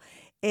שלו,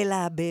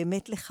 אלא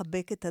באמת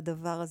לחבק את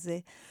הדבר הזה.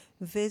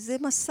 וזה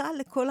מסע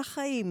לכל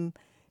החיים.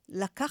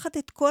 לקחת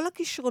את כל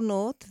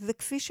הכישרונות,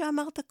 וכפי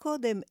שאמרת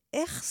קודם,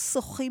 איך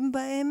שוחים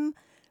בהם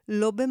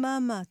לא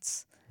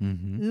במאמץ.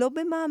 לא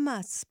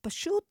במאמץ,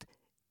 פשוט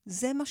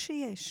זה מה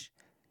שיש.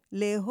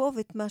 לאהוב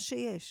את מה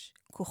שיש.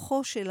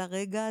 כוחו של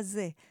הרגע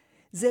הזה.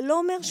 זה לא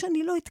אומר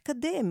שאני לא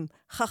אתקדם.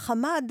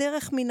 חכמה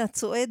הדרך מן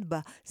הצועד בה.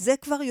 זה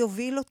כבר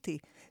יוביל אותי.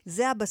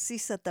 זה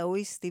הבסיס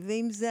הטאואיסטי,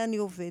 ועם זה אני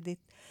עובדת.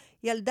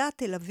 ילדה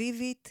תל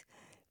אביבית,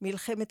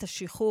 מלחמת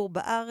השחרור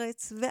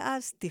בארץ,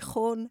 ואז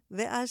תיכון,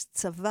 ואז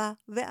צבא,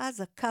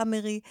 ואז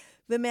הקאמרי,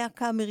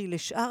 ומהקאמרי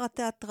לשאר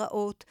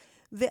התיאטראות,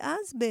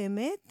 ואז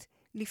באמת,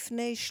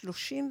 לפני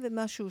 30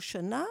 ומשהו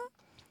שנה,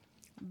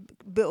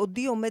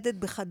 בעודי עומדת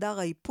בחדר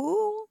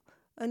האיפור,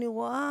 אני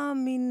רואה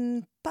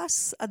מין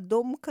פס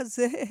אדום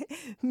כזה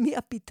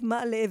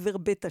מהפתמה לעבר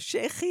בית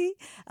השחי,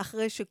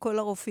 אחרי שכל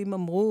הרופאים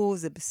אמרו,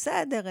 זה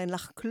בסדר, אין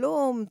לך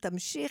כלום,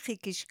 תמשיכי,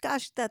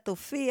 קשקשת,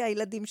 תופיע,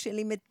 הילדים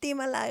שלי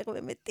מתים עלייך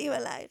ומתים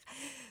עלייך.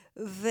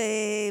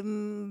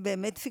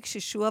 ובאמת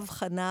פיקששו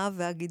הבחנה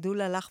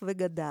והגידול הלך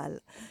וגדל.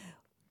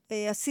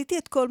 עשיתי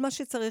את כל מה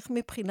שצריך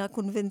מבחינה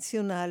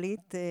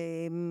קונבנציונלית,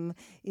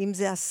 אם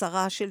זה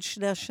הסרה של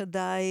שני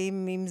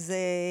השדיים, אם זה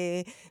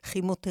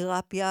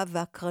כימותרפיה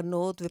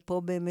והקרנות,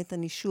 ופה באמת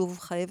אני שוב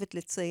חייבת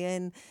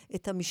לציין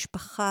את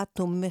המשפחה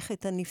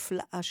התומכת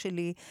הנפלאה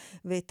שלי,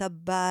 ואת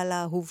הבעל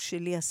האהוב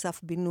שלי, אסף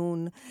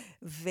בינון,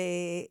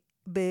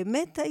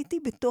 ובאמת הייתי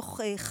בתוך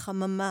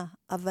חממה,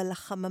 אבל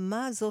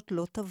החממה הזאת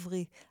לא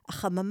תבריא,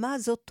 החממה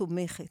הזאת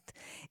תומכת.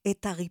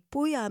 את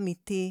הריפוי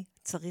האמיתי,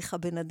 צריך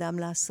הבן אדם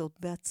לעשות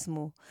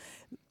בעצמו.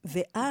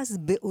 ואז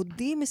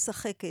בעודי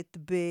משחקת,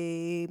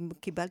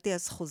 קיבלתי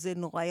אז חוזה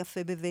נורא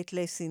יפה בבית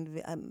לסין,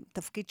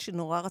 והתפקיד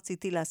שנורא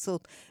רציתי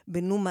לעשות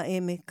בנום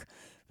העמק,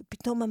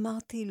 ופתאום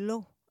אמרתי, לא,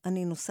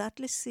 אני נוסעת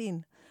לסין.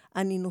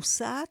 אני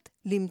נוסעת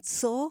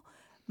למצוא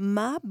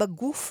מה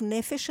בגוף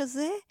נפש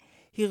הזה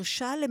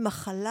הרשה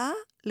למחלה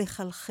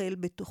לחלחל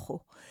בתוכו.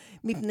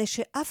 מפני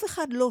שאף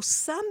אחד לא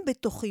שם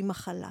בתוכי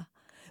מחלה,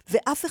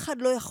 ואף אחד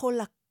לא יכול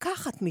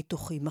לקחת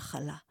מתוכי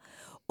מחלה.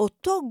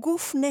 אותו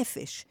גוף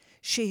נפש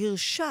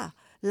שהרשה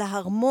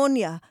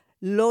להרמוניה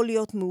לא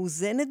להיות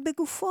מאוזנת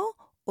בגופו,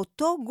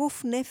 אותו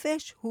גוף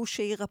נפש הוא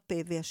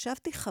שירפא.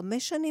 וישבתי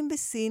 5 שנים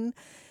בסין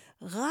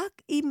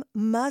רק עם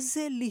מה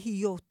זה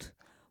להיות,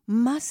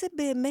 מה זה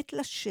באמת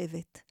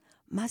לשבת,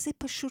 מה זה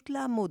פשוט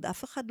לעמוד.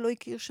 אף אחד לא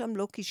הכיר שם,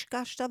 לא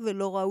קשקשת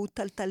ולא ראו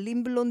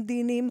טלטלים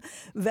בלונדינים,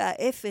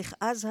 וההפך,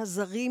 אז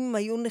הזרים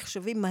היו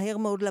נחשבים, מהר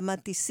מאוד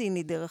למדתי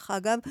סיני דרך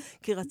אגב,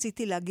 כי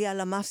רציתי להגיע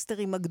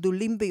למאסטרים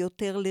הגדולים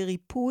ביותר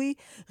לריפוי,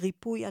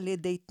 ריפוי על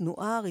ידי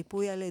תנועה,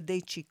 ריפוי על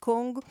ידי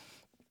צ'י-קונג,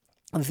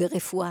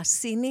 ורפואה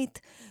סינית,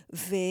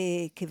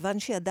 וכיוון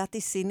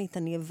שידעתי סינית,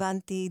 אני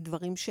הבנתי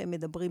דברים שהם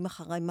מדברים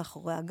אחריי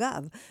מאחורי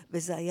הגב,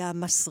 וזה היה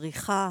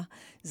מסריחה,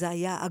 זה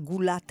היה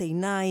עגולת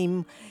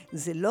עיניים,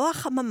 זה לא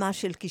החממה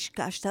של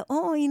קשקשת,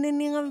 הנה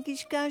נירה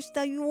וקשקשת,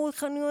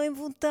 איך אני אוהב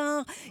אותך,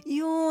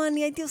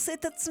 אני הייתי עושה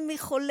את עצמי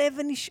חולה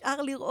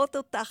ונשאר לראות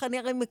אותך, אני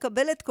הרי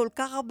מקבלת כל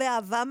כך הרבה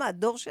אהבה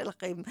מהדור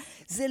שלכם.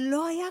 זה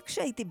לא היה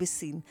כשהייתי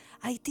בסין,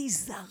 הייתי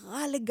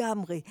זרה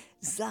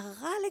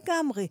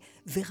לגמרי,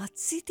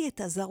 ורציתי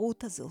את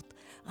הזרות הזאת.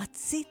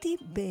 רציתי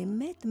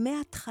באמת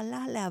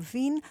מההתחלה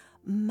להבין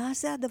מה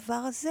זה הדבר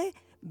הזה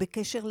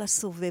בקשר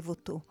לסובב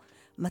אותו.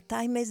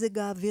 מתי מזג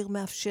האוויר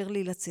מאפשר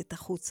לי לצאת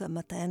החוצה,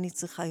 מתי אני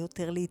צריכה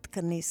יותר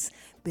להתכנס.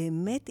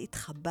 באמת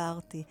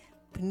התחברתי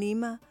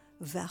פנימה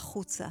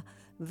והחוצה,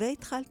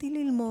 והתחלתי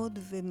ללמוד,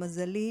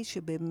 ומזלי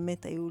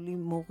שבאמת היו לי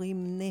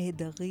מורים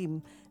נהדרים.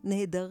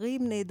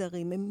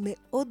 הם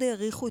מאוד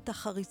העריכו את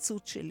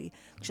החריצות שלי.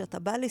 כשאתה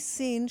בא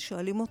לסין,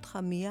 שואלים אותך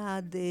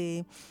מיד,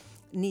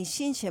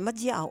 נישין שמה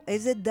ג'יאו,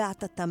 איזה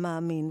דת אתה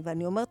מאמין?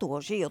 ואני אומרת,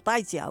 ראשי,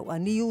 יוטאי ג'יאו,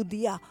 אני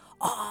יהודייה.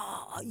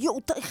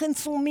 יוטאי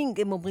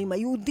חנסומינג, הם אומרים,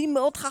 היהודים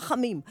מאוד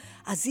חכמים.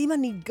 אז אם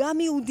אני גם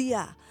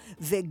יהודייה,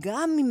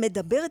 וגם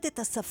מדברת את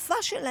השפה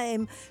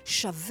שלהם,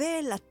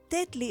 שווה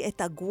לתת לי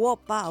את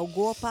הגוופאו.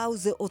 גוופאו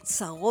זה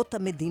אוצרות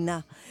המדינה.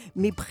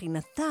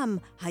 מבחינתם,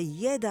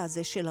 הידע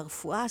הזה של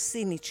הרפואה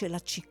הסינית, של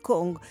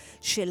הצ'י-קונג,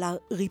 של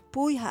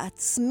הריפוי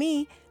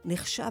העצמי,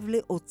 נחשב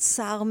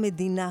לאוצר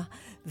מדינה,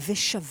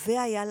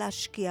 ושווה היה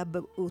להשקיע.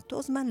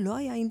 באותו זמן לא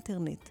היה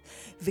אינטרנט,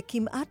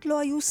 וכמעט לא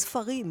היו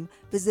ספרים,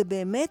 וזה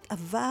באמת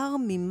עבר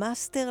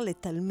ממאסטר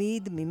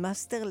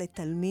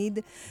לתלמיד,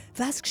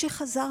 ואז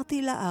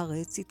כשחזרתי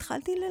לארץ,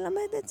 התחלתי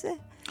ללמד את זה.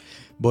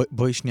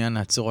 בואי שנייה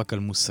נעצור רק על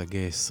מושגי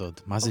יסוד.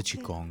 מה זה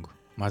צ'י-קונג?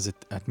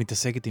 את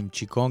מתעסקת עם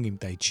צ'י-קונג, עם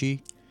טאי-צ'י?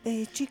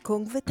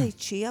 צ'י-קונג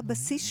וטאי-צ'י,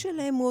 הבסיס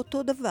שלהם הוא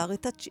אותו דבר.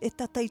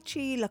 את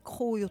הטאי-צ'י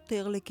לקחו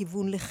יותר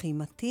לכיוון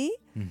לחימתי,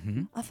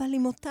 אבל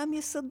עם אותם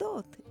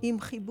יסודות, עם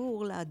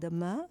חיבור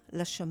לאדמה,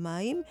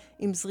 לשמיים,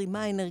 עם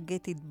זרימה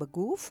אנרגטית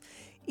בגוף,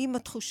 עם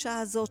התחושה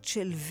הזאת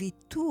של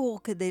ויתור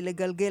כדי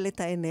לגלגל את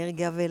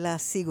האנרגיה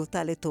ולהשיג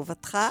אותה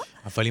לטובתך.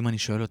 אבל אם אני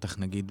שואל אותך,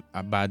 נגיד,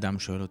 באדם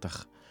שואל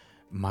אותך,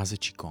 מה זה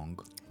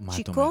צ'י-קונג? מה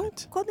את אומרת?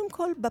 צ'י-קונג, קודם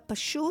כל,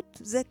 בפשוט,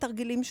 זה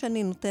תרגילים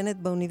שאני נותנת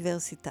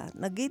באוניברסיטה.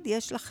 נגיד,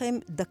 יש לכם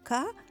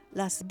דקה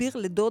להסביר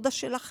לדודה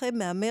שלכם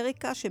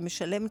מאמריקה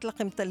שמשלמת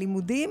לכם את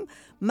הלימודים,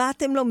 מה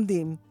אתם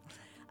לומדים.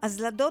 אז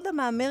לדודה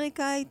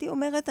מאמריקה הייתי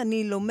אומרת,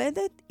 אני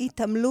לומדת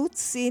התעמלות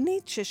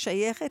סינית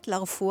ששייכת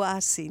לרפואה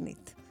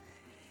הסינית.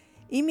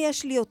 אם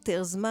יש לי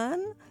יותר זמן,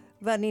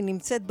 ואני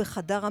נמצאת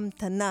בחדר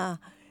המתנה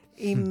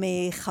עם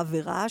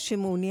חברה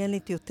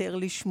שמעוניינת יותר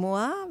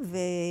לשמוע,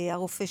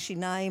 והרופא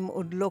שיניים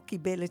עוד לא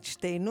קיבל את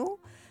שתינו,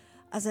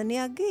 אז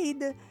אני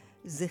אגיד,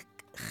 זה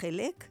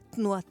חלק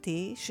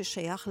תנועתי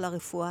ששייך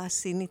לרפואה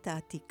הסינית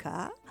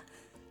העתיקה,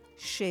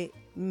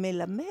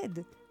 שמלמד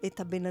את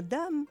הבן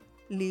אדם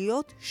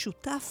להיות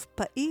שותף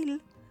פעיל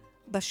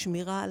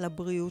בשמירה על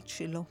הבריאות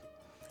שלו.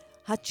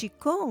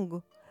 הצ'י-קונג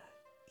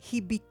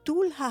היא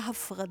ביטול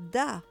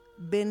ההפרדה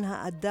בין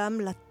האדם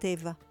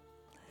לטבע.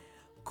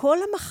 כל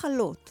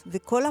המחלות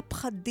וכל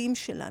הפחדים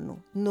שלנו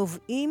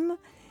נובעים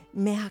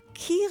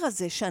מהקיר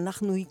הזה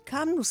שאנחנו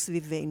הקמנו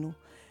סביבנו.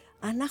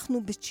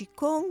 אנחנו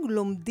בצ'י-קונג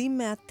לומדים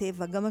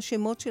מהטבע, גם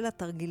השמות של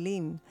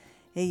התרגילים.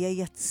 היה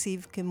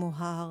יציב כמו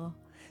הר,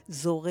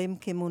 זורם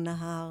כמו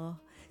נהר,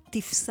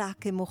 תפסה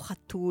כמו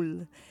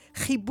חתול,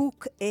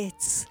 חיבוק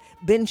עץ,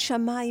 בין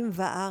שמיים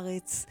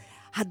וארץ,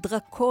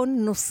 הדרקון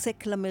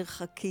נוסק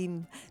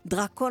למרחקים,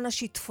 דרקון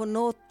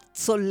השיטפונות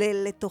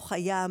צולל לתוך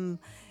הים,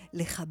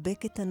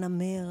 לחבק את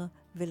הנמר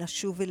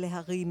ולשוב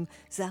ולהרים.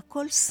 זה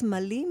הכל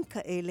סמלים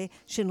כאלה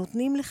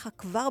שנותנים לך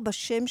כבר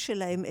בשם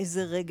שלהם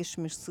איזה רגש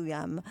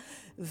מסוים.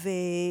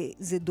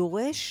 וזה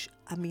דורש,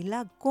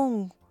 המילה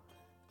קונג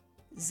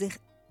זה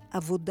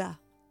עבודה,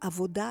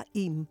 עבודה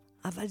עם.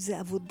 אבל זה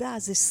עבודה,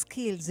 זה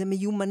סקיל, זה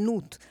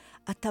מיומנות.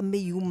 אתה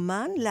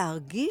מיומן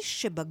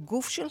להרגיש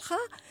שבגוף שלך,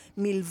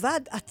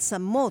 מלבד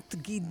עצמות,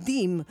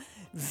 גידים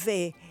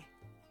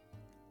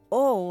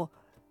ואור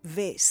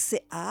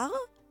ושיער,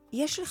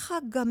 יש לך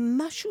גם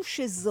משהו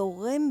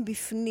שזורם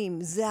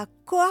בפנים. זה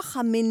הכוח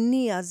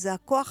המניע, זה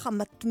הכוח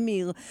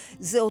המתמיר.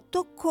 זה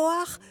אותו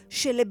כוח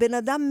שלבן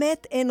אדם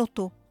מת אין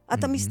אותו.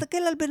 אתה מסתכל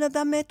על בן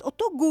אדם מת,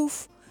 אותו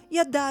גוף,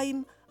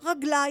 ידיים,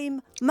 רגליים,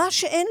 מה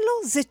שאין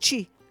לו זה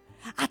צ'י.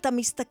 אתה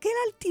מסתכל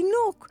על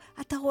תינוק,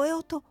 אתה רואה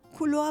אותו,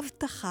 כולו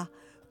הבטחה,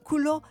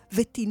 כולו,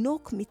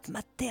 ותינוק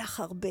מתמתח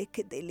הרבה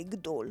כדי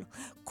לגדול.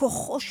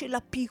 כוחו של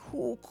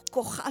הפיהוק,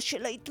 כוחה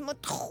של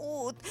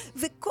ההתמתחות,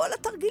 וכל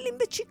התרגילים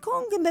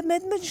בצ'י-קונג הם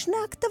באמת בין שני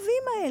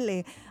הכתבים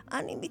האלה.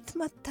 אני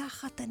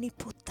מתמתחת, אני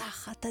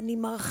פותחת, אני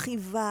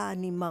מרחיבה,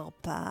 אני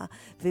מרפאה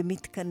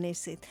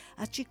ומתכנסת.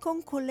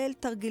 הצ'י-קונג כולל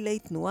תרגילי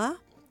תנועה.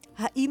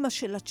 האמא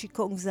של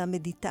הצ'י-קונג זה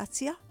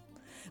המדיטציה.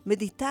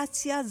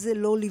 מדיטציה זה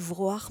לא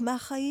לברוח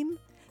מהחיים,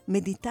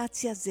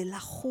 מדיטציה זה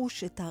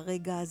לחוש את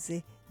הרגע הזה,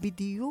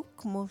 בדיוק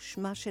כמו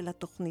שמה של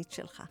התוכנית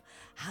שלך.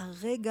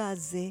 הרגע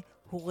הזה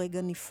הוא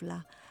רגע נפלא,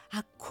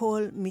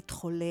 הכל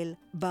מתחולל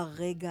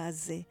ברגע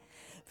הזה.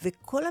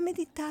 וכל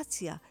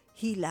המדיטציה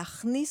היא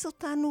להכניס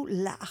אותנו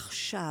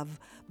לעכשיו,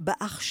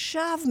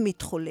 בעכשיו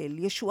מתחולל,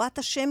 ישועת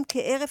השם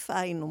כערף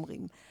עין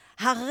אומרים.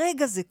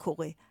 הרגע זה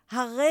קורה,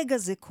 הרגע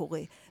זה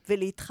קורה,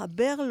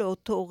 ולהתחבר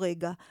לאותו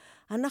רגע.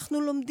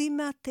 אנחנו לומדים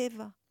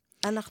מהטבע,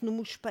 אנחנו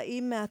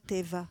מושפעים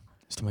מהטבע.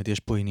 זאת אומרת, יש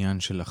פה עניין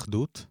של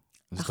אחדות?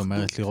 זאת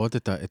אומרת, לראות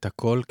את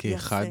הכל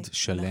כאחד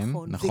שלם,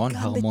 נכון?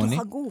 הרמוני?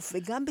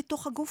 וגם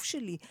בתוך הגוף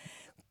שלי.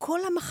 כל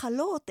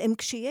המחלות הם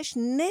כשיש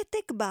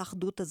נתק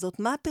באחדות הזאת.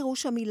 מה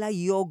הפירוש המילה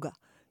יוגה?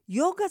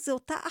 יוגה זה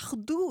אותה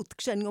אחדות.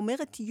 כשאני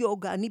אומרת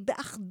יוגה, אני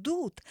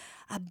באחדות.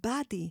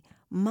 ה-body,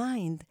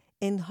 mind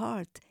and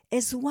heart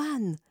as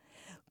one.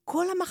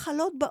 כל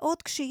המחלות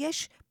באות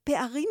כשיש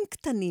פערים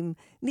קטנים,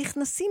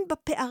 נכנסים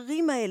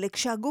בפערים האלה,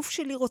 כשהגוף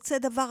שלי רוצה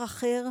דבר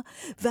אחר,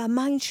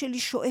 והמיינד שלי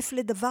שואף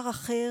לדבר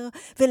אחר,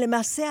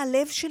 ולמעשה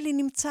הלב שלי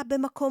נמצא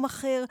במקום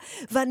אחר,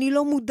 ואני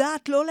לא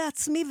מודעת לא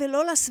לעצמי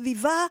ולא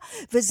לסביבה,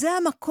 וזה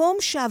המקום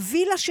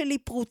שהווילה שלי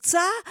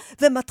פרוצה,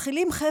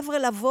 ומתחילים חבר'ה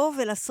לבוא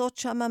ולעשות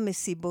שם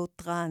מסיבות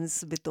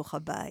טרנס בתוך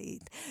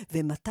הבית.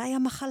 ומתי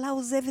המחלה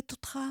עוזבת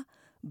אותך?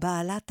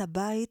 בעלת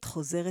הבית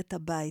חוזרת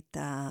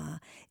הביתה.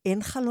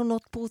 אין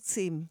חלונות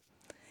פרוצים.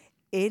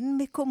 אין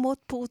מקומות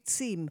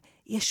פרוצים.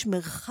 יש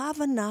מרחב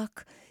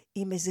ענק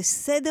עם איזה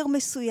סדר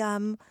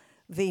מסוים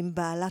ועם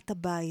בעלת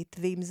הבית.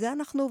 ועם זה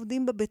אנחנו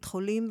עובדים בבית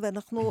חולים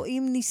ואנחנו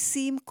רואים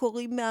ניסים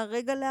קורים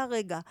מהרגע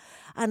להרגע.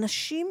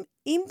 אנשים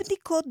עם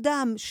בדיקות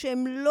דם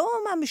שהם לא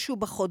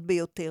מהמשובחות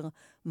ביותר,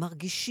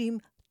 מרגישים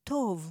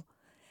טוב.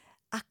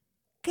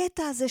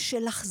 הקטע הזה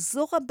של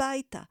לחזור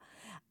הביתה,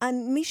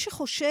 מי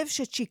שחושב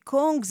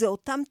שצ'י-קונג זה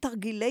אותם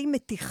תרגילי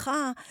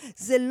מתיחה,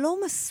 זה לא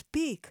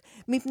מספיק,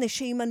 מפני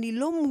שאם אני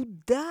לא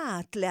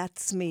מודעת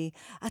לעצמי,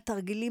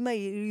 התרגילים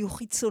היו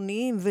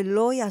חיצוניים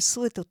ולא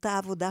יעשו את אותה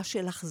עבודה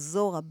של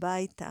לחזור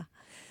הביתה.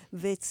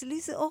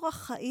 ואצלי זה אורח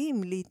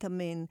חיים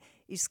להתאמן.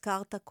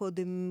 הזכרת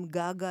קודם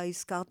גגה,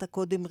 הזכרת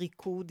קודם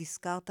ריקוד,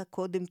 הזכרת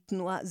קודם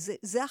תנועה,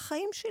 זה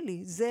החיים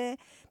שלי,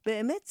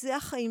 באמת זה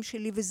החיים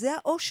שלי וזה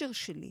האושר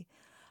שלי.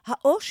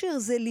 האושר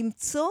זה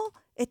למצוא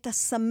את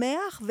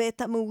השמח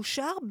ואת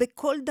המאושר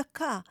בכל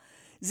דקה.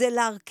 זה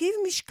להרכיב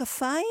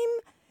משקפיים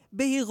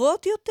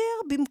בהירות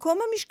יותר במקום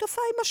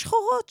המשקפיים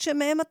השחורות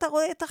שמהם אתה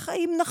רואה את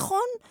החיים.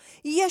 נכון,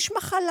 יש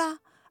מחלה,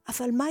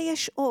 אבל מה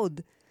יש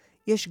עוד?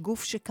 יש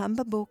גוף שקם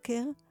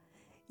בבוקר,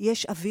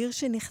 יש אוויר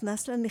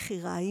שנכנס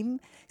לנחיריים,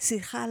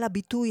 סליחה על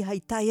הביטוי,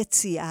 הייתה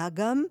יציאה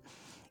גם,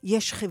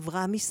 יש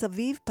חברה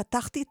מסביב,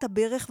 פתחתי את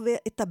הברך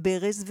ואת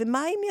הברז,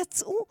 ומים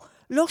יצאו,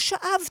 לא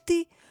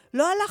שאבתי,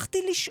 לא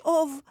הלכתי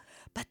לשאוב,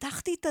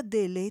 פתחתי את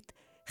הדלת,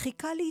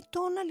 חיכה לי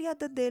עיתון על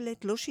יד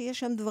הדלת, לא שיש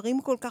שם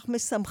דברים כל כך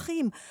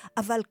משמחים,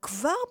 אבל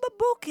כבר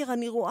בבוקר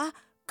אני רואה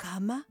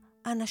כמה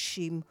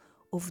אנשים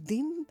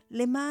עובדים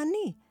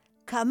למעני,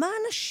 כמה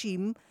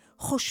אנשים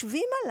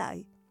חושבים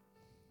עליי.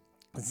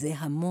 זה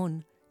המון,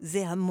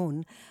 זה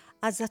המון.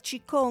 אז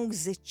הצ'י-קונג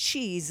זה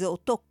צ'י, זה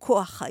אותו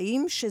כוח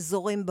חיים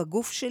שזורם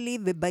בגוף שלי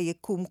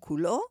וביקום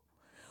כולו,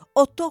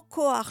 אותו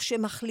כוח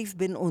שמחליף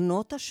בין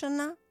עונות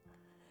השנה,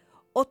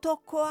 אותו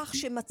כוח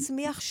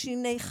שמצמיח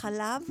שיני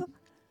חלב,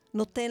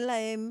 נותן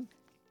להם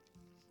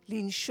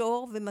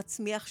לנשור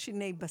ומצמיח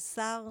שיני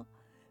בשר,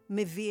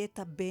 מביא את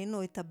הבן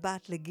או את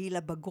הבת לגיל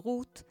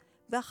הבגרות,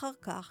 ואחר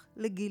כך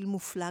לגיל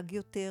מופלג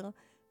יותר,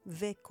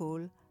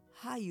 וכל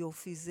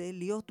היופי זה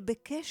להיות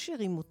בקשר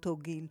עם אותו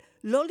גיל,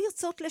 לא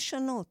לרצות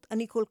לשנות.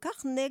 אני כל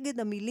כך נגד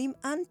המילים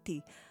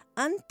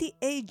אנטי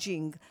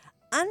אייג'ינג,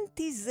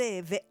 אנטי זה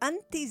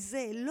ואנטי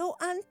זה, לא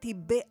אנטי,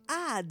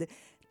 בעד.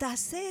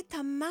 תעשה את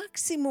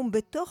המקסימום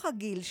בתוך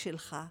הגיל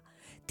שלך,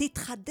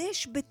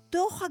 תתחדש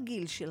בתוך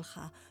הגיל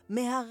שלך,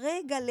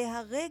 מהרגע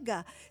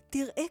להרגע,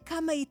 תראה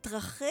כמה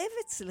יתרחב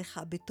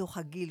אצלך בתוך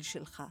הגיל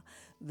שלך.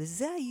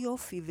 וזה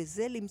היופי,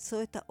 וזה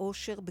למצוא את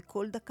האושר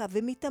בכל דקה,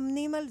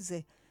 ומתאמנים על זה.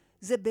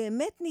 זה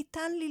באמת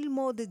ניתן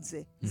ללמוד את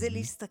זה. זה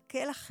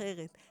להסתכל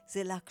אחרת,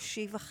 זה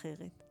להקשיב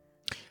אחרת.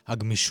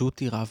 הגמישות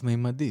היא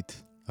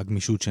רב-מימדית.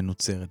 הגמישות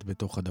שנוצרת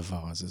בתוך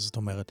הדבר הזה. זאת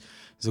אומרת,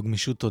 זו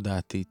גמישות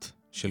תודעתית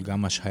של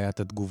גם השהיית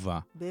התגובה.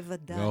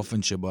 בוודאי.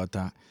 באופן שבו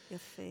אתה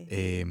יפה.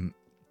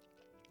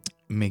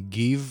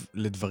 מגיב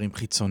לדברים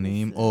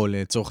חיצוניים, או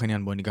לצורך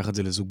העניין, בואי ניקח את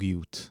זה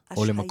לזוגיות,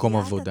 או למקום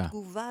עבודה. השהיית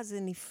התגובה זה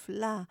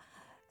נפלא.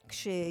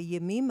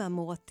 כשימים,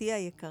 המורתי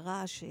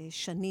היקרה,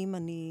 ששנים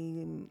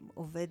אני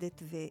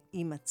עובדת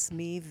עם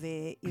עצמי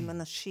ועם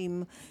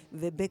אנשים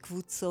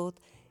ובקבוצות,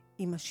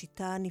 עם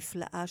השיטה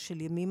הנפלאה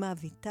של ימים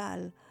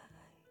אביטל,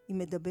 היא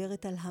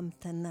מדברת על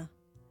המתנה.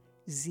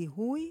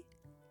 זיהוי,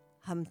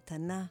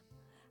 המתנה.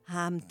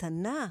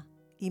 ההמתנה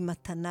היא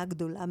מתנה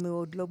גדולה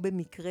מאוד, לא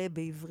במקרה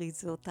בעברית,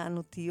 זה אותן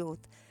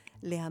אותיות.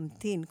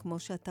 להמתין, כמו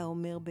שאתה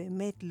אומר,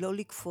 באמת לא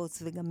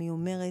לקפוץ, וגם היא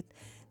אומרת,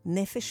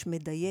 נפש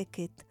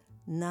מדייקת,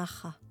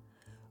 נחה.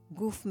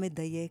 גוף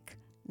מדייק,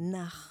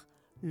 נח,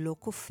 לא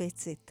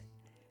קופצת,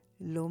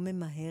 לא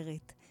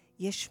ממהרת.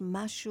 יש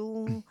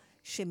משהו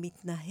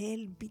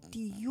שמתנהל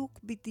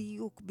בדיוק.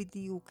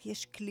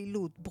 יש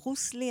כלילות.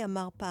 ברוס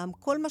אמר פעם,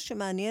 כל מה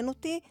שמעניין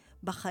אותי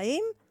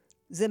בחיים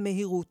זה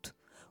מהירות.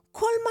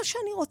 כל מה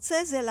שאני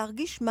רוצה זה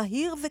להרגיש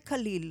מהיר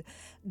וכליל.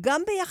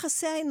 גם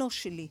ביחסי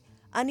האנוש שלי.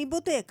 אני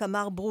בודק,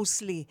 אמר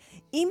ברוס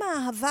אם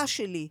האהבה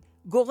שלי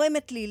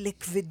גורמת לי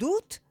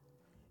לכבדות,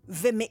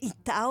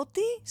 ומאיתה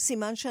אותי,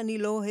 סימן שאני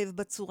לא אוהב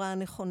בצורה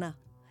הנכונה.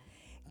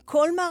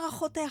 כל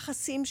מערכות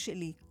היחסים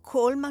שלי,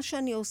 כל מה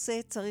שאני עושה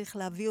צריך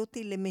להביא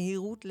אותי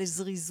למהירות,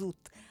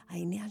 לזריזות.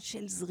 העניין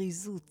של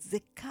זריזות, זה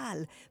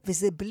קל,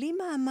 וזה בלי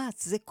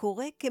מאמץ, זה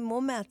קורה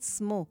כמו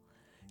מעצמו.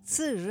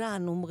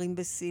 צירן אומרים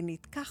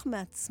בסינית, כך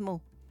מעצמו.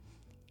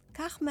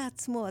 כך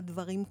מעצמו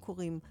הדברים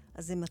קורים,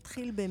 אז זה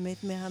מתחיל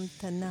באמת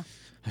מהמתנה.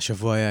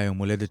 השבוע היה יום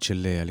הולדת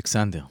של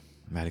אלכסנדר,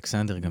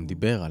 ואלכסנדר גם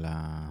דיבר על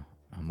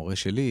המורה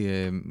שלי,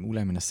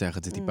 אולי מנסח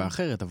את זה טיפה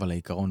אחרת, אבל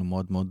העיקרון הוא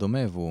מאוד מאוד דומה,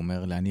 והוא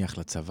אומר להניח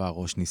לצבא,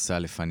 ראש ניסה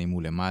לפנים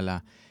ולמעלה,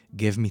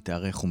 גב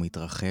מתארך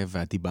ומתרחב,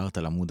 ואת דיברת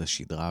על עמוד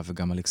השדרה,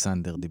 וגם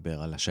אלכסנדר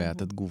דיבר על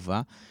השהיית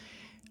התגובה,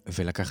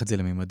 ולקח את זה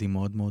לממדים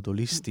מאוד מאוד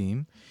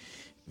הוליסטיים,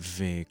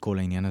 וכל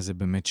העניין הזה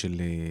באמת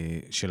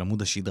של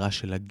עמוד השדרה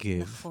של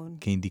הגב, נכון.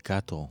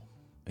 כאינדיקטור.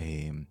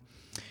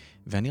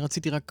 ואני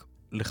רציתי רק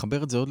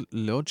לחבר את זה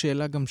לעוד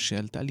שאלה גם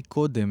שעלתה לי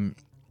קודם,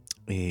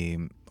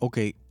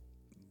 אוקיי,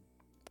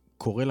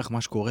 קורה לך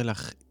מה שקורה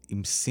לך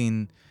עם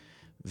סין,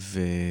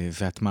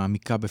 ואת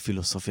מעמיקה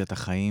בפילוסופיית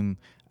החיים,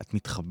 את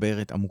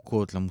מתחברת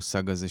עמוקות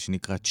למושג הזה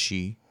שנקרא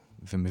צ'י,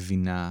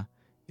 ומבינה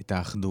את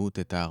האחדות,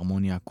 את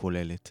ההרמוניה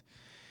הכוללת,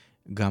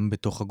 גם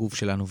בתוך הגוף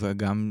שלנו,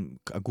 וגם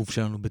הגוף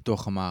שלנו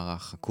בתוך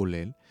המערך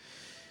הכולל.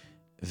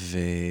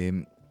 ואני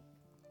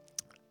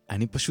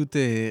פשוט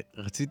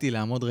רציתי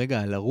לעמוד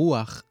רגע על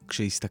הרוח,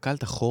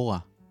 כשהסתכלת אחורה,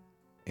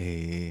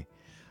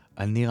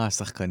 על נירה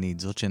השחקנית,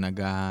 זאת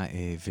שנגעה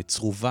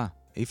וצרובה,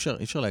 אי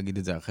אפשר להגיד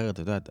את זה אחרת,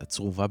 אתה יודעת,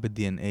 הצרובה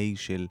ב-DNA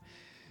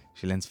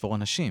של אין ספור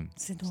אנשים.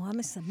 זה נורא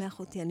משמח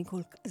אותי,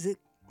 זה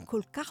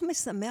כל כך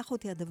משמח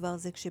אותי הדבר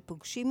הזה,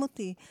 כשפוגשים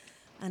אותי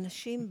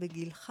אנשים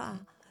בגילך,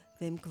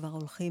 והם כבר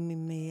הולכים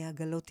עם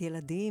עגלות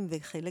ילדים,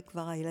 וחלק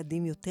כבר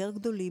הילדים יותר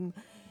גדולים,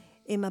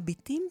 הם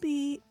מביטים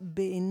בי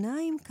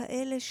בעיניים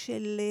כאלה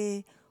של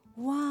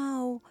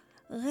וואו,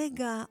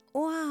 רגע,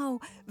 וואו,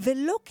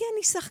 ולא כי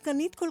אני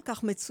שחקנית כל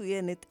כך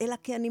מצוינת, אלא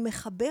כי אני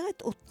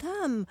מחברת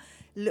אותם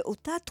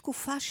לאותה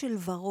תקופה של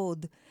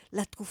ורוד,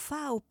 לתקופה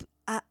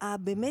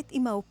באמת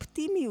עם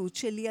האופטימיות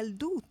של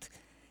ילדות.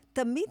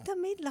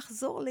 תמיד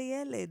לחזור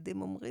לילד.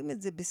 הם אומרים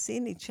את זה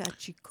בסינית,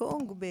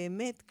 שהצ'י-קונג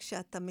באמת,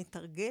 כשאתה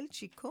מתרגל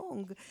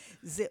צ'י-קונג,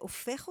 זה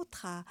הופך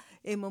אותך,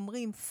 הם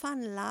אומרים, פן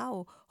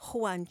לאו,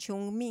 חואן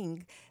צ'ונג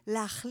מינג,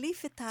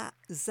 להחליף את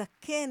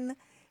הזקן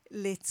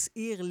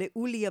לצעיר,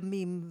 לאול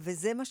ימים,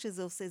 וזה מה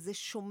שזה עושה, זה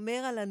שומר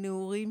על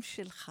הנעורים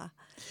שלך.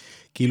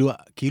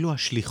 כאילו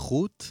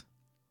השליחות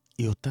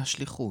היא אותה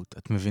שליחות.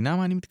 את מבינה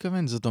מה אני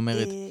מתכוון? זאת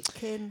אומרת,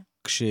 כן.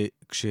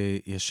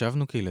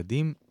 כשישבנו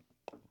כילדים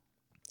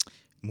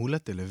מול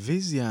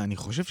הטלוויזיה, אני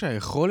חושב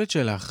שהיכולת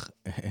שלך,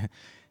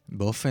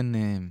 באופן,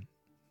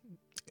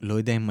 לא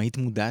יודע אם היית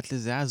מודעת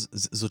לזה אז,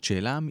 זאת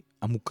שאלה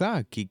עמוקה,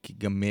 כי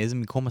גם מאיזה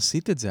מקום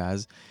עשית את זה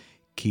אז,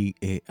 כי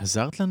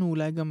עזרת לנו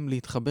אולי גם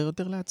להתחבר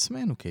יותר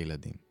לעצמנו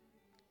כילדים.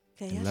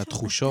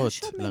 לתחושות,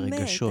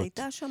 לרגשות.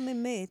 הייתה שם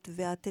אמת,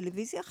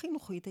 והטלוויזיה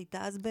החינוכית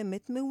הייתה אז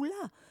באמת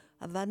מעולה.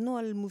 עבדנו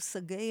על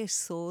מושגי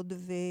יסוד,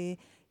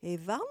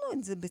 והעברנו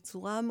את זה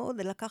בצורה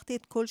מאוד, לקחתי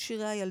את כל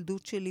שירי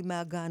הילדות שלי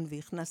מהגן,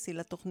 והכנסתי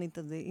לתוכנית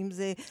הזה, אם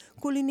זה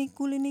קוליני,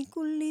 קוליני,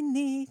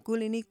 קוליני,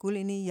 קוליני,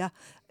 קוליניה,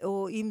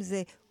 או אם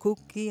זה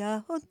קוקיה,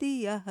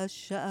 הודיה,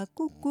 השעה,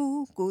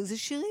 קוקו, זה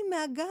שירים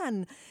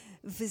מהגן.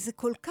 וזה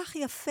כל כך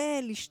יפה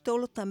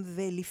לשתול אותם,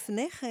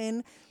 ולפני כן,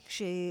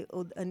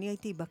 כשעוד אני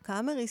הייתי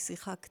בקאמרי,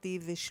 שיחקתי,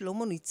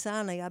 ושלמה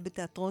ניצן היה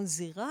בתיאטרון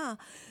זירה,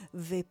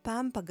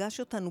 ופעם פגש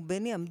אותנו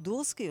בני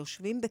אמדורסקי,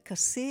 יושבים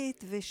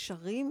בקסית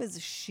ושרים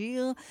איזה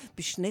שיר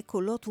בשני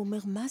קולות, הוא אומר,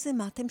 מה זה,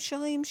 מה אתם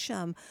שרים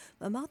שם?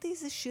 ואמרתי,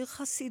 זה שיר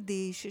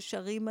חסידי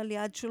ששרים על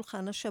יד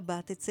שולחן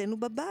השבת אצלנו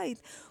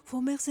בבית. הוא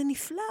אומר, זה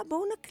נפלא,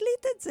 בואו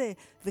נקליט את זה.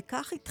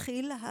 וכך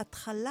התחיל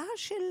ההתחלה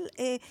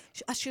של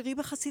השירים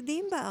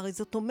החסידיים בארץ.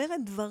 זאת אומרת,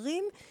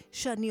 דברים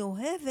שאני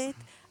אוהבת,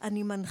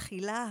 אני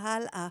מנחילה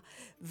הלאה,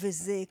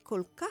 וזה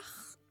כל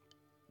כך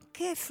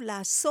כיף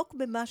לעסוק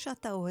במה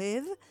שאתה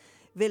אוהב,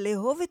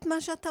 ולאהוב את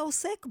מה שאתה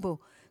עוסק בו.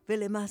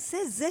 ולמעשה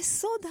זה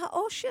סוד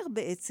האושר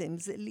בעצם,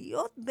 זה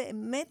להיות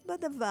באמת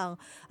בדבר.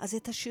 אז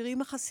את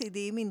השירים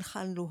החסידיים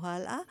הנחלנו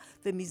הלאה,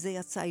 ומזה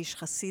יצא איש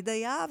חסיד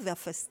היה,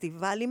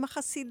 והפסטיבלים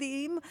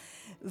החסידיים,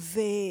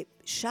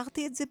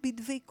 ושרתי את זה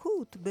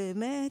בדבקות,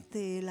 באמת,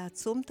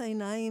 לעצום את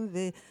העיניים,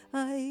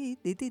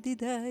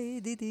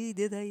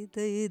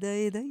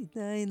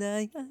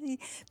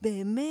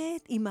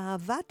 באמת, עם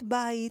אהבת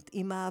בית,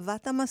 עם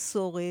אהבת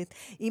המסורת,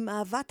 עם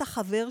אהבת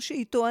החבר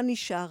שאיתו אני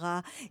שרה,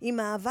 עם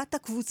אהבת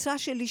הקבוצה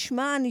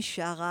שלשמה אני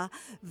שרה,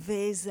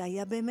 וזה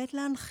היה באמת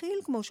להנחיל,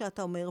 כמו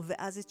שאתה אומר,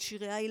 ואז את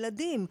שירי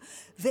הילדים,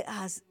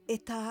 ואז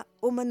את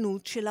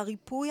האומנות של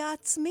הריפוי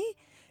העצמי,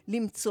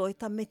 למצוא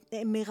את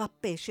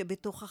המרפא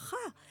שבתוכך.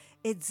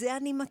 את זה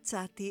אני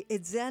מצאתי,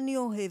 את זה אני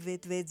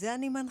אוהבת, ואת זה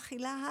אני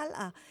מנחילה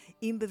הלאה.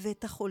 אם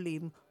בבית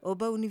החולים, או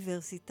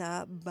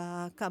באוניברסיטה,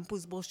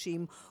 בקמפוס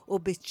ברושים, או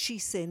בצ'י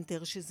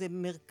סנטר, שזה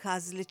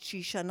מרכז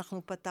לצ'י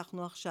שאנחנו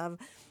פתחנו עכשיו,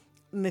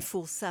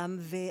 מפורסם,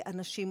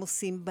 ואנשים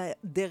עושים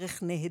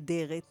בדרך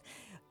נהדרת.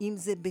 אם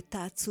זה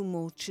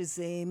בתעצומות,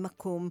 שזה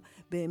מקום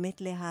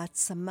באמת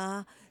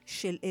להעצמה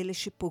של אלה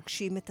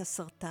שפוגשים את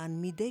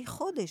הסרטן. מדי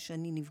חודש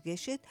אני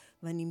נפגשת,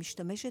 ואני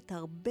משתמשת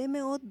הרבה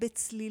מאוד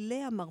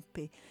בצלילי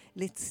המרפא.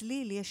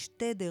 לצליל יש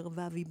תדר,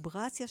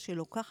 והוויברציה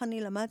שלו, כך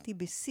אני למדתי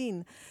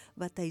בסין,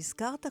 ואתה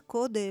הזכרת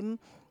קודם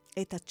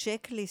את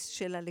הצ'קליסט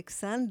של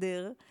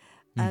אלכסנדר,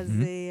 אז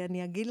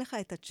אני אגיד לך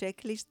את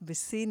הצ'קליסט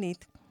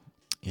בסינית,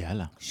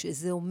 יאללה.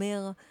 שזה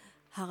אומר,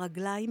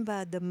 הרגליים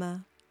באדמה,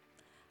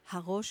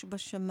 הראש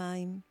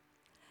בשמיים,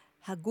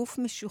 הגוף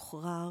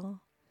משוחרר,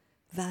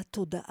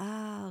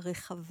 והתודעה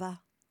רחבה.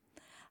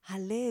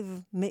 הלב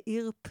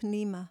מאיר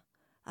פנימה,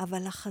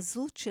 אבל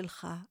החזות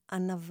שלך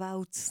ענווה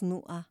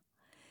וצנועה.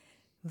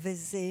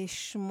 וזה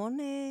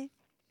 8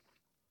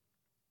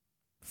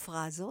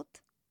 פרזות,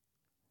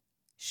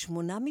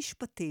 8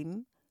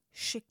 משפטים,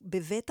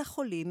 שבבית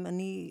החולים,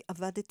 אני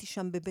עבדתי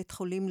שם בבית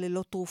חולים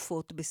ללא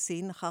תרופות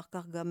בסין, אחר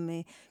כך גם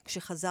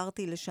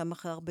כשחזרתי לשם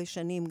אחרי הרבה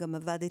שנים, גם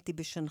עבדתי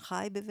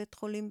בשנגחאי בבית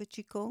חולים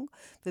בצ'י-קונג,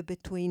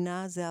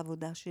 ובטווינה, זה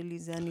העבודה שלי,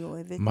 זה אני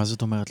אוהבת. מה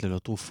זאת אומרת ללא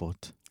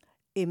תרופות?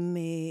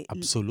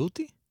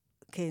 אבסולוטי?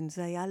 כן,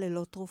 זה היה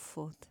ללא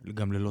תרופות.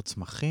 גם ללא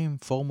צמחים,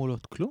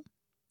 פורמולות, כלום?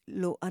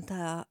 לא,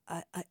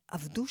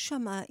 עבדו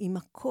שם עם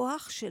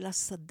הכוח של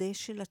השדה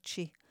של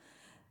הצ'י.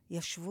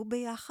 ישבו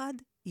ביחד,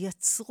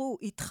 יצרו,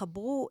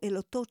 התחברו אל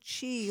אותו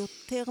צ'י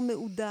יותר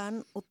מעודן,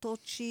 אותו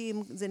צ'י,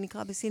 זה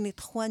נקרא בסינית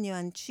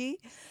חואניאן צ'י,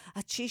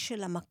 הצ'י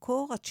של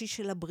המקור, הצ'י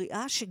של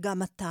הבריאה,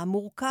 שגם אתה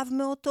מורכב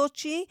מאותו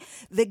צ'י,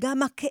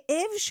 וגם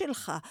הכאב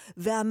שלך,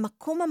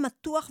 והמקום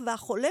המתוח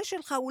והחולה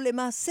שלך הוא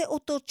למעשה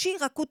אותו צ'י,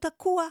 רק הוא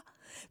תקוע.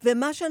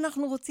 ומה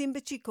שאנחנו רוצים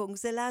בצ'י-קונג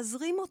זה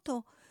להזרים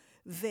אותו.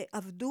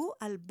 ועבדו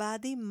על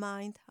body,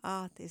 mind,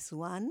 heart as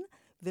one,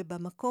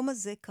 ובמקום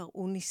הזה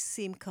קראו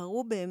ניסים,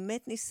 קראו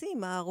באמת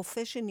ניסים.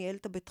 הרופא שניהל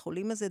את הבית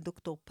חולים הזה,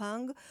 דוקטור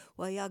פאנג,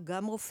 הוא היה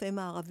גם רופא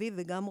מערבי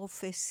וגם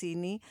רופא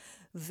סיני,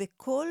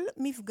 וכל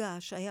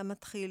מפגש היה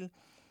מתחיל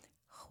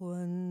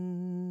חואן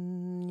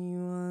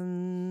יואן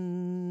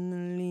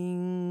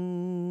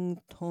לינג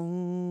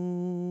טונג.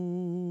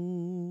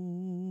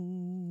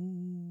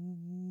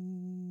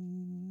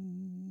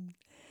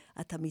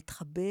 אתה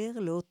מתחבר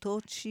לאותו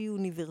צ'י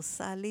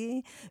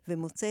אוניברסלי,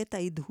 ומוצא את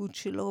ההדהוד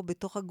שלו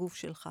בתוך הגוף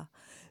שלך.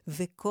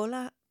 וכל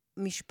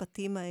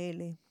המשפטים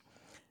האלה,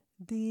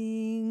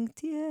 דינג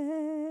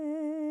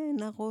תיין,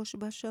 הראש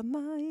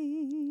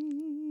בשמיים,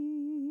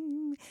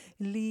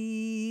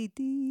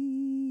 לידי,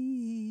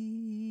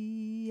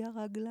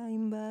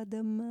 הרגליים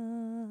באדמה,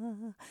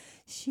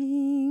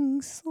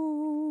 שינג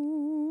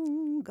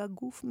סונג,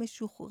 הגוף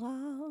משוחרר,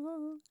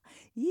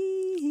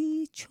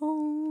 יי צ'ונג,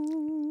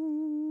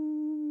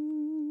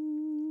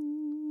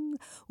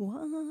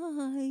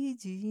 וואי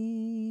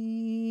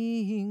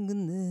ג'ינג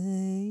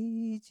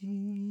ניי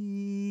ג'ינג,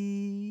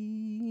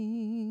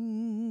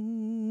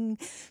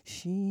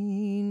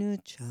 שין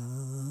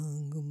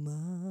צ'אנג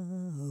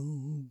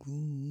מאוגו.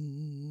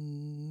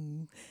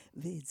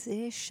 ואת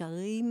זה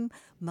שרים,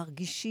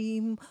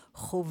 מרגישים,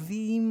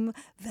 חווים,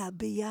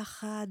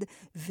 והביחד,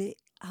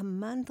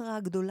 והמנטרה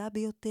הגדולה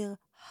ביותר,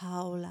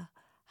 האולה.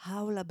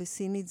 האולה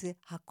בסינית זה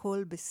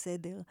הכל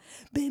בסדר.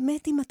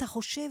 באמת אם אתה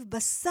חושב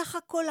בסך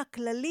הכל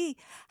הכללי,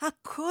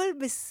 הכל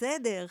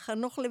בסדר.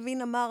 חנוך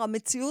לוין אמר,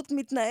 המציאות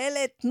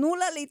מתנהלת, תנו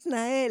לה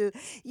להתנהל.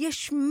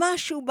 יש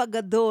משהו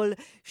בגדול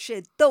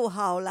שטו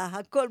האולה,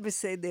 הכל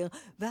בסדר.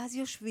 ואז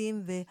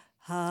יושבים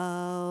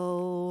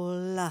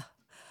והאולה.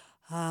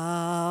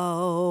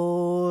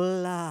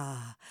 העולה,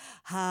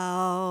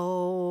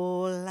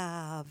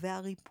 העולה,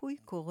 והריפוי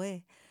קורה.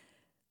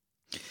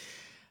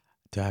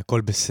 תראה,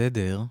 הכל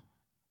בסדר,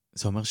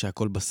 זה אומר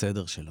שהכל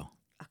בסדר שלו.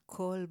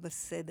 הכל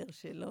בסדר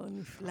שלו,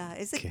 נפלא.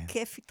 איזה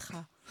כיף איתך.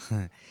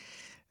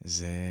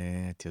 זה,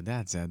 את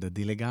יודעת, זה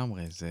הדדי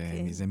לגמרי,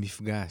 זה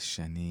מפגש,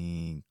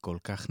 אני כל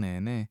כך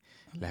נהנה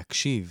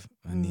להקשיב,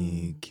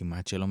 אני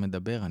כמעט שלא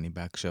מדבר, אני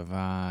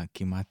בהקשבה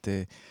כמעט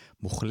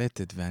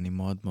מוחלטת, ואני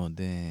מאוד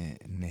מאוד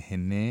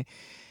נהנה,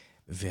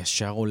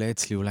 וישר עולה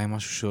אצלי אולי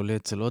משהו שעולה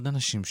אצל עוד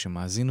אנשים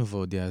שמאזינו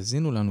ועוד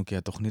יאזינו לנו, כי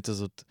התוכנית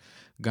הזאת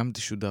גם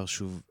תשודר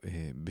שוב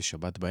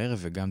בשבת בערב,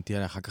 וגם תהיה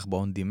לה אחר כך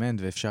ב-on demand,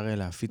 ואפשר יהיה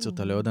להפיץ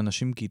אותה לעוד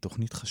אנשים, כי היא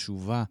תוכנית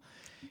חשובה,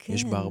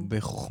 יש בה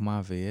הרבה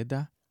חוכמה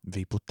וידע,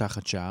 והיא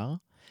פותחת שער,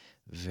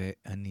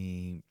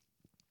 ואני,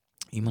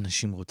 אם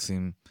אנשים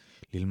רוצים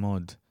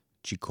ללמוד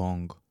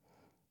צ'י-קונג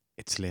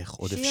אצלך,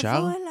 עוד אפשר?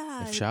 שיבוא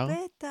אליי, אפשר?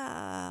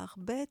 בטח,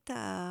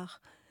 בטח.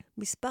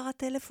 מספר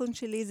הטלפון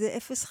שלי זה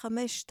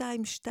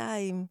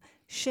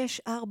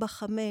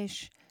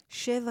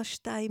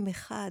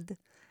 0522-645-721.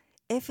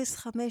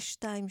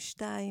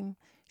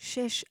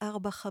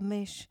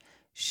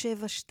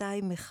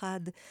 0522-645-721.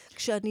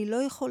 כשאני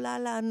לא יכולה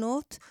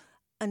לענות,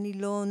 אני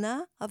לא עונה,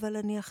 אבל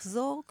אני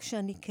אחזור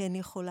כשאני כן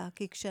יכולה,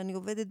 כי כשאני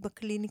עובדת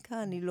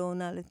בקליניקה, אני לא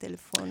עונה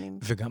לטלפונים.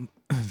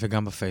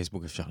 וגם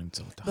בפייסבוק אפשר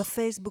למצוא אותך.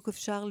 בפייסבוק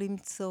אפשר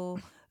למצוא,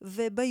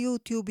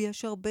 וביוטיוב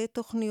יש הרבה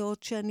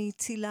תוכניות שאני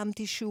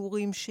צילמתי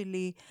שיעורים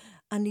שלי.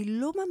 אני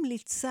לא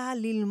ממליצה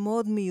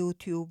ללמוד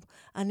מיוטיוב,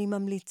 אני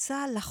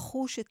ממליצה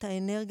לחוש את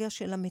האנרגיה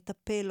של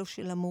המטפל או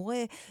של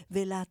המורה,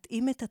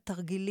 ולהתאים את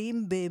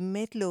התרגילים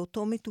באמת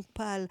לאותו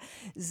מטופל.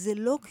 זה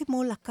לא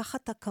כמו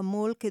לקחת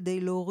אקמול כדי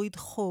להוריד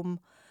חום.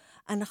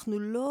 אנחנו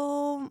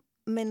לא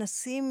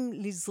מנסים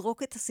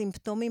לזרוק את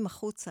הסימפטומים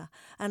החוצה.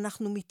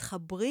 אנחנו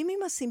מתחברים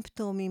עם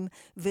הסימפטומים,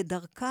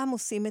 ודרכם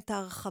עושים את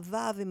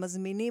ההרחבה,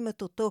 ומזמינים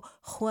את אותו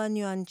חואן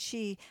יואן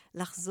צ'י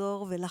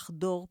לחזור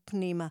ולחדור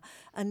פנימה.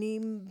 אני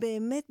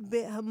באמת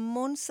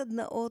בהמון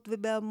סדנאות,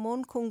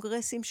 ובהמון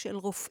קונגרסים של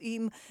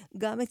רופאים,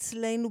 גם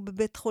אצלנו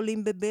בבית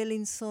חולים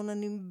בבלינסון,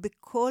 אני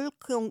בכל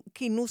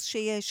כינוס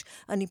שיש,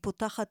 אני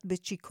פותחת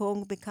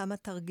בצ'י-קונג, בכמה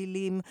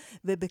תרגילים,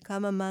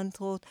 ובכמה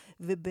מנטרות,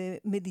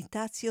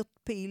 ובמדיטציות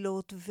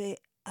פעילות,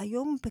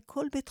 והיום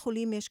בכל בית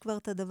חולים יש כבר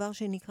את הדבר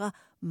שנקרא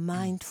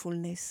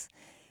מיינדפולנס.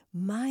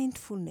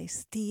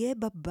 מיינדפולנס, תהיה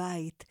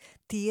בבית,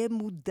 תהיה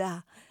מודע.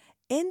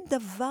 אין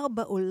דבר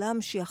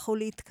בעולם שיכול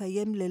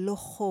להתקיים ללא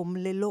חום,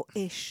 ללא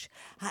אש.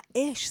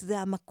 האש זה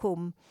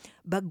המקום.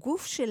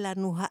 בגוף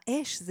שלנו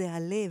האש זה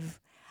הלב.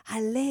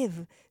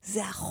 הלב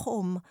זה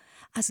החום.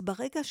 אז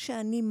ברגע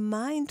שאני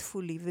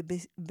מיינדפולי,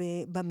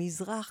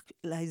 ובמזרח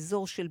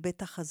לאזור של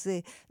בית החזה,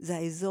 זה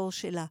האזור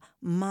של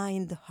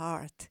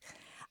המיינד-הארט.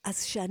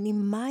 אז שאני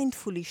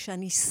מיינדפולי,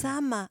 שאני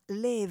שמה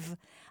לב,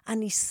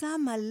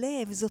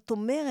 זאת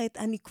אומרת,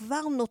 אני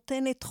כבר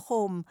נותנת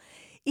חום.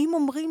 אם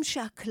אומרים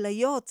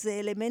שהכליות זה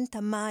אלמנט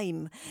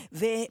המים,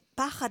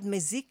 ופחד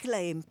מזיק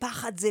להם,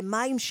 פחד זה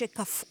מים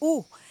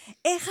שקפאו,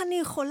 איך אני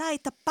יכולה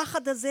את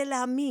הפחד הזה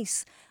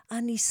להמיס?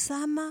 אני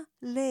שמה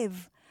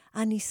לב,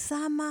 אני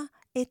שמה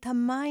את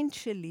המיינד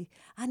שלי,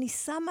 אני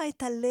שמה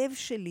את הלב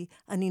שלי,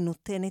 אני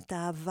נותנת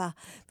אהבה.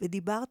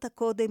 ודיברת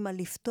קודם על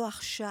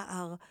לפתוח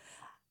שער.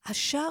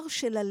 השער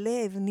של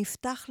הלב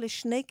נפתח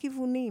לשני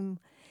כיוונים.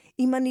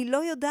 אם אני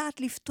לא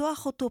יודעת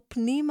לפתוח אותו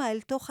פנימה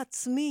אל תוך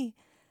עצמי,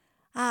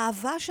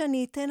 האהבה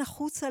שאני אתן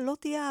החוצה לא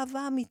תהיה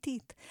אהבה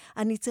אמיתית.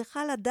 אני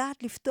צריכה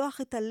לדעת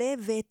לפתוח את הלב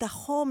ואת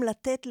החום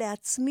לתת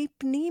לעצמי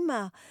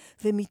פנימה,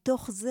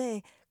 ומתוך זה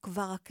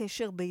כבר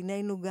הקשר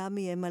בינינו גם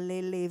יהיה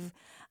מלא לב.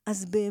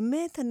 אז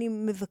באמת אני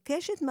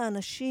מבקשת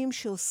מאנשים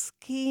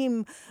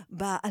שעוסקים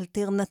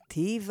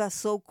באלטרנטיבה,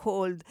 so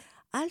called,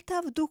 אל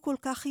תעבדו כל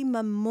כך עם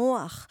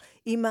המוח,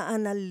 עם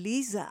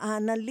האנליזה.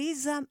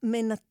 האנליזה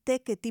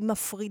מנתקת, היא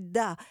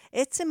מפרידה.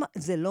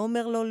 זה לא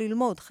אומר לא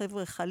ללמוד,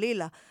 חבר'ה,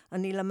 חלילה.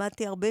 אני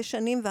למדתי הרבה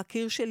שנים,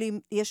 והקיר שלי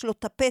יש לו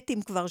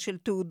טפטים כבר של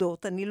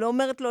תעודות. אני לא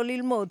אומרת לא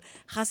ללמוד,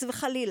 חס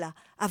וחלילה.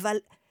 אבל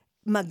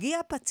מגיע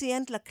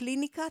פציינט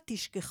לקליניקה,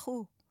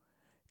 תשכחו.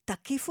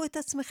 תקיפו את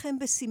עצמכם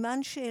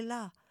בסימן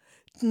שאלה.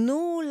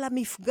 תנו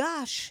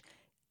למפגש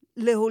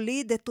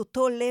להוליד את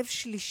אותו לב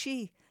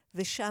שלישי,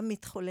 ושם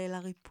מתחולל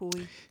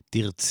הריפוי.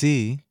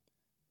 תרצי,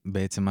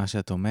 בעצם מה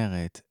שאת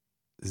אומרת,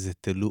 זה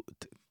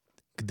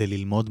כדי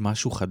ללמוד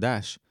משהו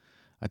חדש,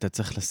 אתה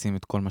צריך לשים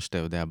את כל מה שאתה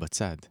יודע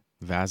בצד.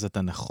 ואז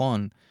אתה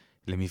נכון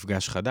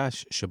למפגש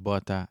חדש, שבו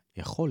אתה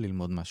יכול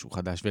ללמוד משהו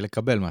חדש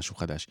ולקבל משהו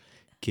חדש.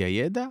 כי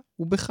הידע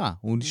הוא בך,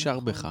 הוא נשאר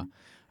בך.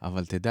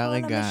 אבל תדע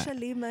רגע... כל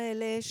המשלים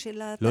האלה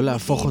של לא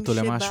להפוך אותו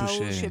למשהו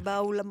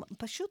שבאו,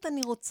 פשוט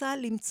אני רוצה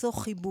למצוא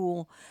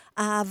חיבור.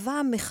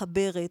 האהבה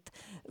מחברת,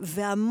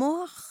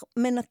 והמוח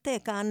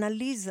מנתק,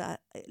 האנליזה,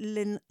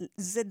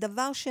 זה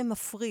דבר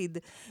שמפריד.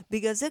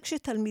 בגלל זה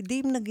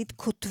כשתלמידים נגיד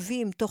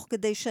כותבים, תוך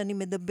כדי שאני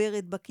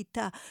מדברת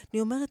בכיתה,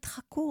 אני אומרת,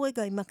 חכו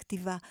רגע עם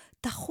הכתיבה,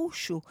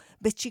 תחושו.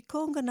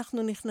 בצ'י-קונג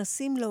אנחנו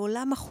נכנסים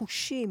לעולם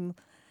החושים,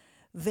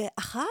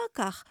 ואחר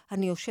כך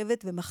אני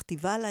יושבת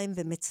ומכתיבה להם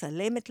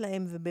ומצלמת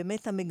להם,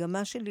 ובאמת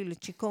המגמה שלי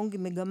לצ'י-קונג היא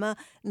מגמה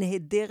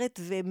נהדרת,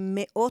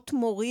 ומאות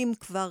מורים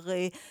כבר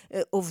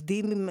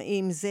עובדים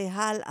עם זה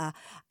הלאה.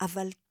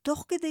 אבל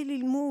תוך כדי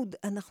ללמוד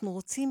אנחנו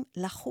רוצים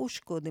לחוש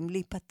קודם,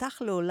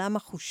 להיפתח לעולם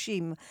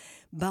החושים.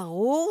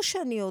 ברור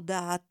שאני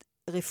יודעת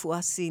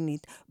רפואה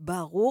סינית.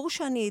 ברור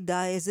שאני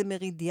אדע איזה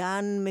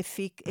מרידיאן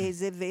מפיק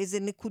איזה ואיזה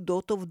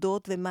נקודות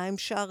עובדות ומה הם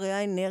שערי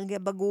האנרגיה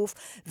בגוף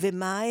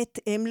ומה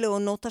ההתאם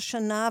לעונות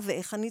השנה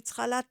ואיך אני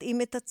צריכה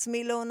להתאים את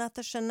עצמי לעונת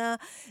השנה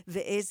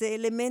ואיזה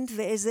אלמנט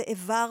ואיזה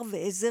איבר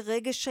ואיזה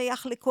רגש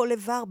שייך לכל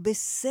איבר.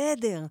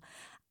 בסדר.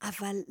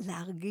 אבל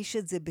להרגיש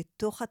את זה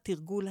בתוך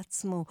התרגול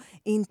עצמו,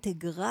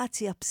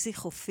 אינטגרציה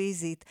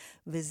פסיכופיזית,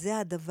 וזה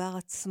הדבר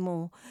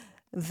עצמו.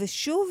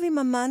 ושוב עם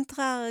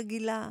המנטרה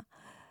הרגילה,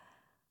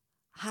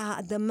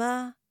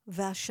 האדמה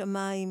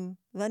והשמיים,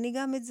 ואני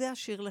גם את זה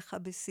אשיר לך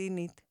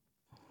בסינית.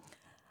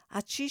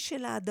 הצ'י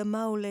של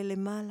האדמה עולה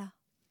למעלה,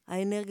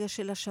 האנרגיה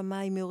של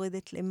השמיים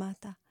יורדת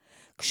למטה.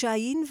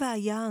 כשהיין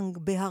והיאנג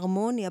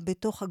בהרמוניה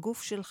בתוך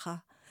הגוף שלך,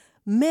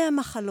 100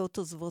 מחלות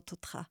עוזבות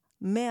אותך.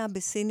 100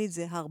 בסינית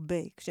זה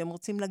הרבה. כשהם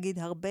רוצים להגיד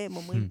הרבה, הם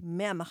אומרים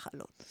 100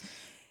 מחלות.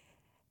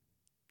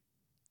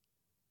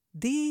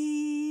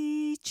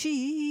 די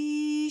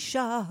צ'י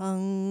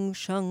שאנג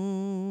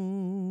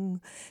שאנג,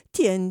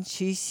 תיין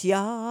צ'י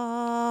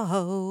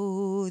xiao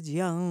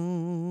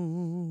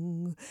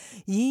jiang,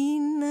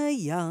 yin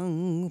yang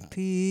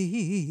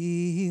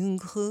ping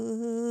he,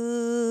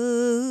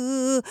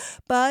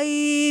 bai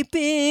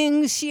bing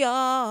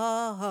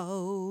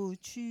xiao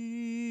qu,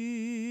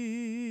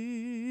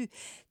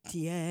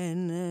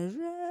 תיין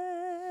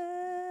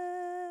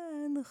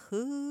ren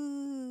he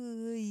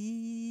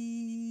yi.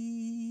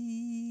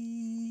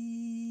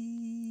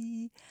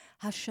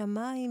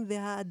 השמיים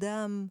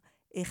והאדם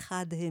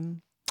אחד הם.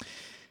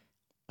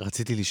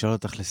 רציתי לשאול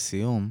אותך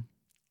לסיום,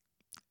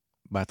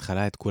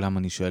 בהתחלה את כולם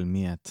אני שואל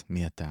מי את,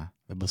 מי אתה,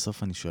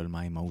 ובסוף אני שואל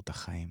מהי מהות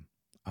החיים.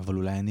 אבל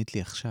אולי ענית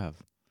לי עכשיו.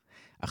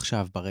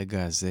 עכשיו,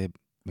 ברגע הזה,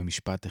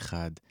 במשפט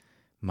אחד,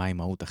 מהי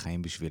מהות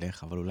החיים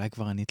בשבילך, אבל אולי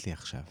כבר ענית לי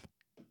עכשיו.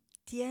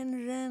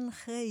 תיין רן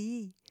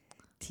חיי,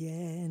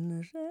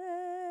 תיין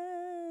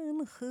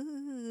רן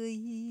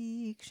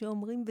חיי.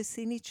 כשאומרים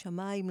בסינית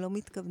שמיים, לא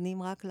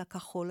מתכוונים רק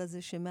לכחול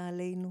הזה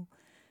שמעלינו.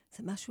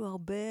 זה משהו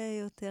הרבה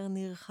יותר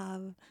נרחב.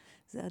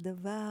 זה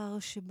הדבר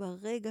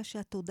שברגע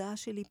שהתודעה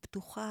שלי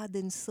פתוחה עד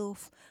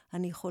אינסוף,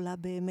 אני יכולה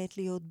באמת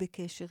להיות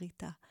בקשר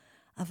איתה.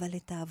 אבל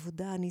את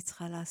העבודה אני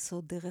צריכה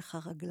לעשות דרך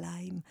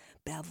הרגליים,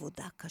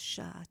 בעבודה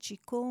קשה.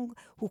 הצ'י-קונג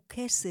הוא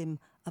קסם,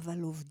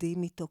 אבל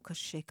עובדים איתו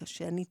קשה.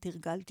 קשה. אני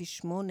תרגלתי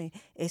 8-10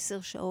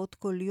 שעות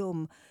כל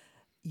יום.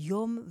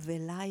 יום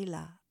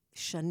ולילה,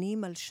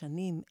 שנים על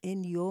שנים,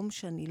 אין יום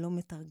שאני לא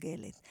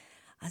מתרגלת.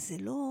 אז זה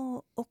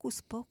לא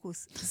אוקוס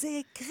פוקוס, זה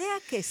קרא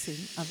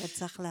הקסם, אבל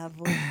צריך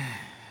לעבוד.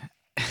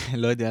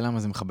 לא יודע למה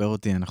זה מחבר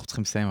אותי, אנחנו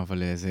צריכים לסיים,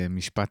 אבל זה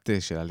משפט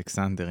של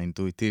אלכסנדר,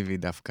 אינטואיטיבי,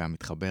 דווקא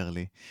מתחבר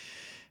לי.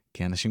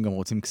 כי אנשים גם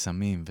רוצים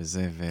קסמים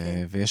וזה,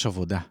 ויש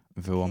עבודה.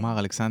 והוא אמר,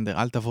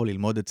 אלכסנדר, אל תבוא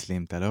ללמוד אצלי,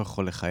 אם אתה לא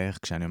יכול לחייך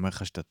כשאני אומר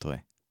לך שאתה טועה.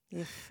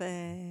 יפה.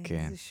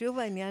 כן. זה שוב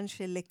העניין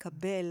של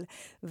לקבל,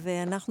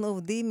 ואנחנו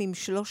עובדים עם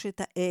 3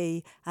 ה-A.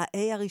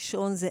 ה-A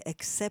הראשון זה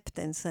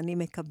acceptance, אני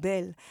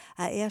מקבל.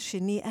 ה-A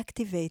השני,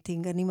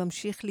 activating, אני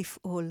ממשיך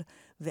לפעול,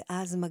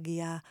 ואז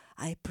מגיעה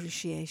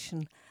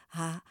ה-appreciation,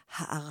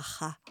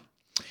 הערכה.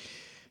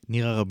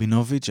 נירה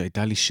רבינוביץ,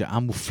 הייתה לי שעה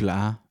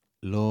מופלאה,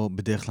 לא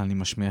בדרך כלל אני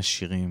משמיע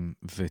שירים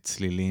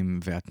וצלילים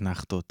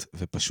ואתנחתות,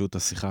 ופשוט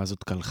השיחה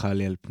הזאת קלחה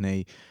לי על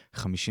פני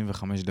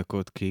 55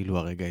 דקות, כאילו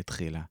הרגע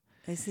התחילה.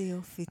 איזה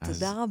יופי,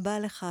 תודה רבה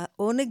לך.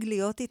 עונג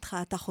להיות איתך,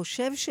 אתה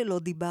חושב שלא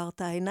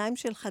דיברת, העיניים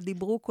שלך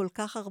דיברו כל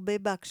כך הרבה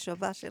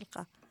בהקשבה שלך.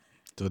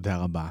 תודה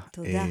רבה.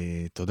 תודה.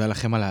 תודה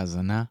לכם על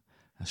ההאזנה,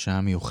 השעה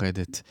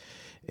המיוחדת.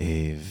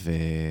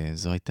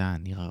 וזו הייתה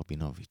נירה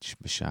רבינוביץ,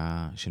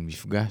 בשעה של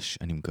מפגש.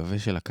 אני מקווה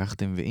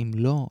שלקחתם, ואם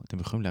לא, אתם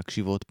יכולים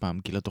להקשיב עוד פעם,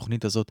 כי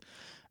לתוכנית הזאת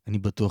אני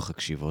בטוח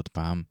אקשיב עוד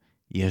פעם.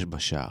 יש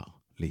בשער.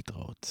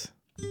 להתראות.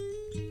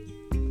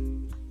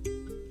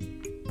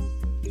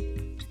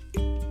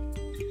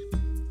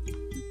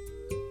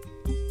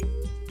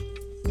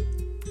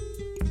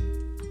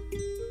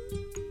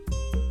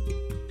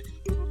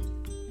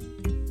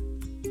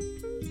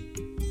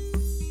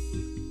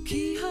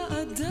 כי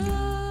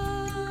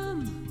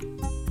האדם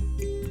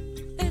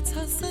עץ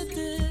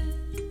השדה,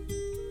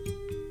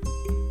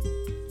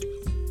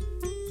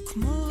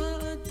 כמו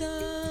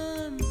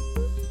האדם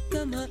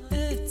גם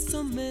העץ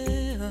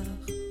צומח,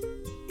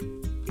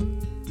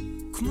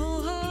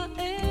 כמו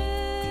העץ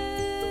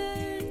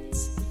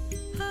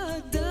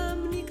האדם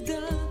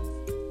נגדע,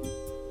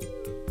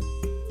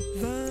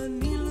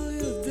 ואני לא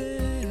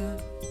יודע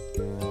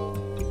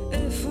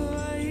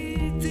איפה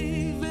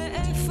הייתי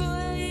ואיפה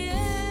אהיה,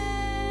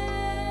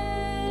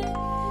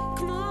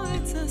 כמו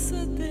עץ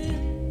השדה.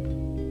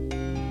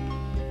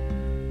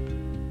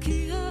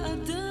 כי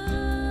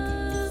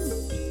האדם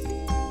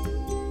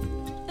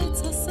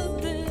עץ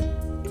השדה,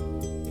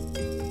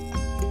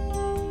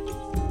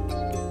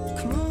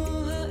 כמו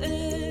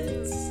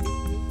העץ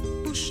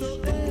הוא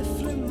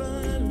שואף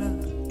למעלה,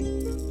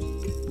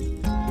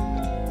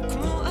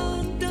 כמו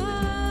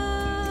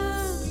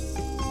האדם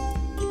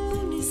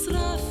הוא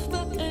נשרף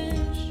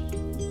באש,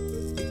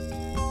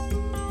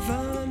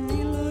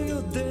 ואני לא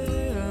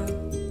יודע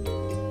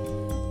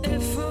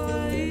איפה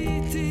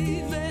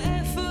הייתי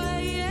ואיפה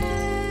אהיה,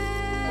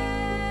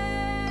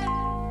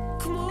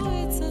 כמו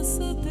עץ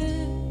השדה.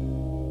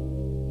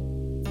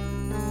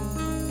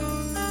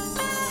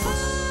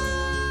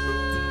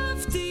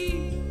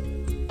 אהבתי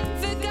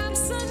וגם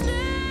שנאתי,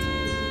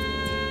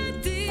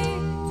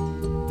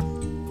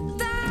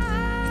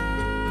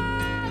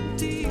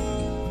 טעמתי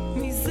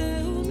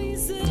מזה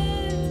ומזה,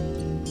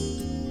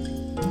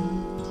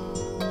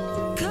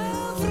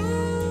 קברו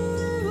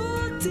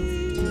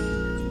אותי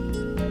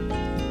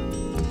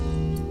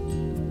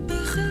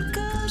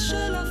בחלקה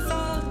של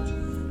עפר,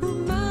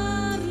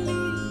 ומר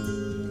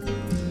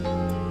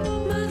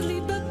לי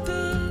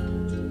בפה,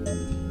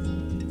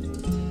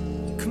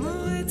 כמו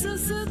עץ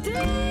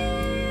השדה,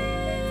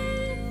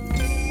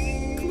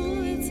 כמו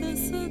עץ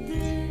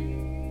השדה.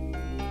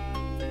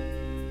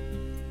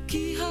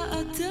 כי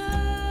האדם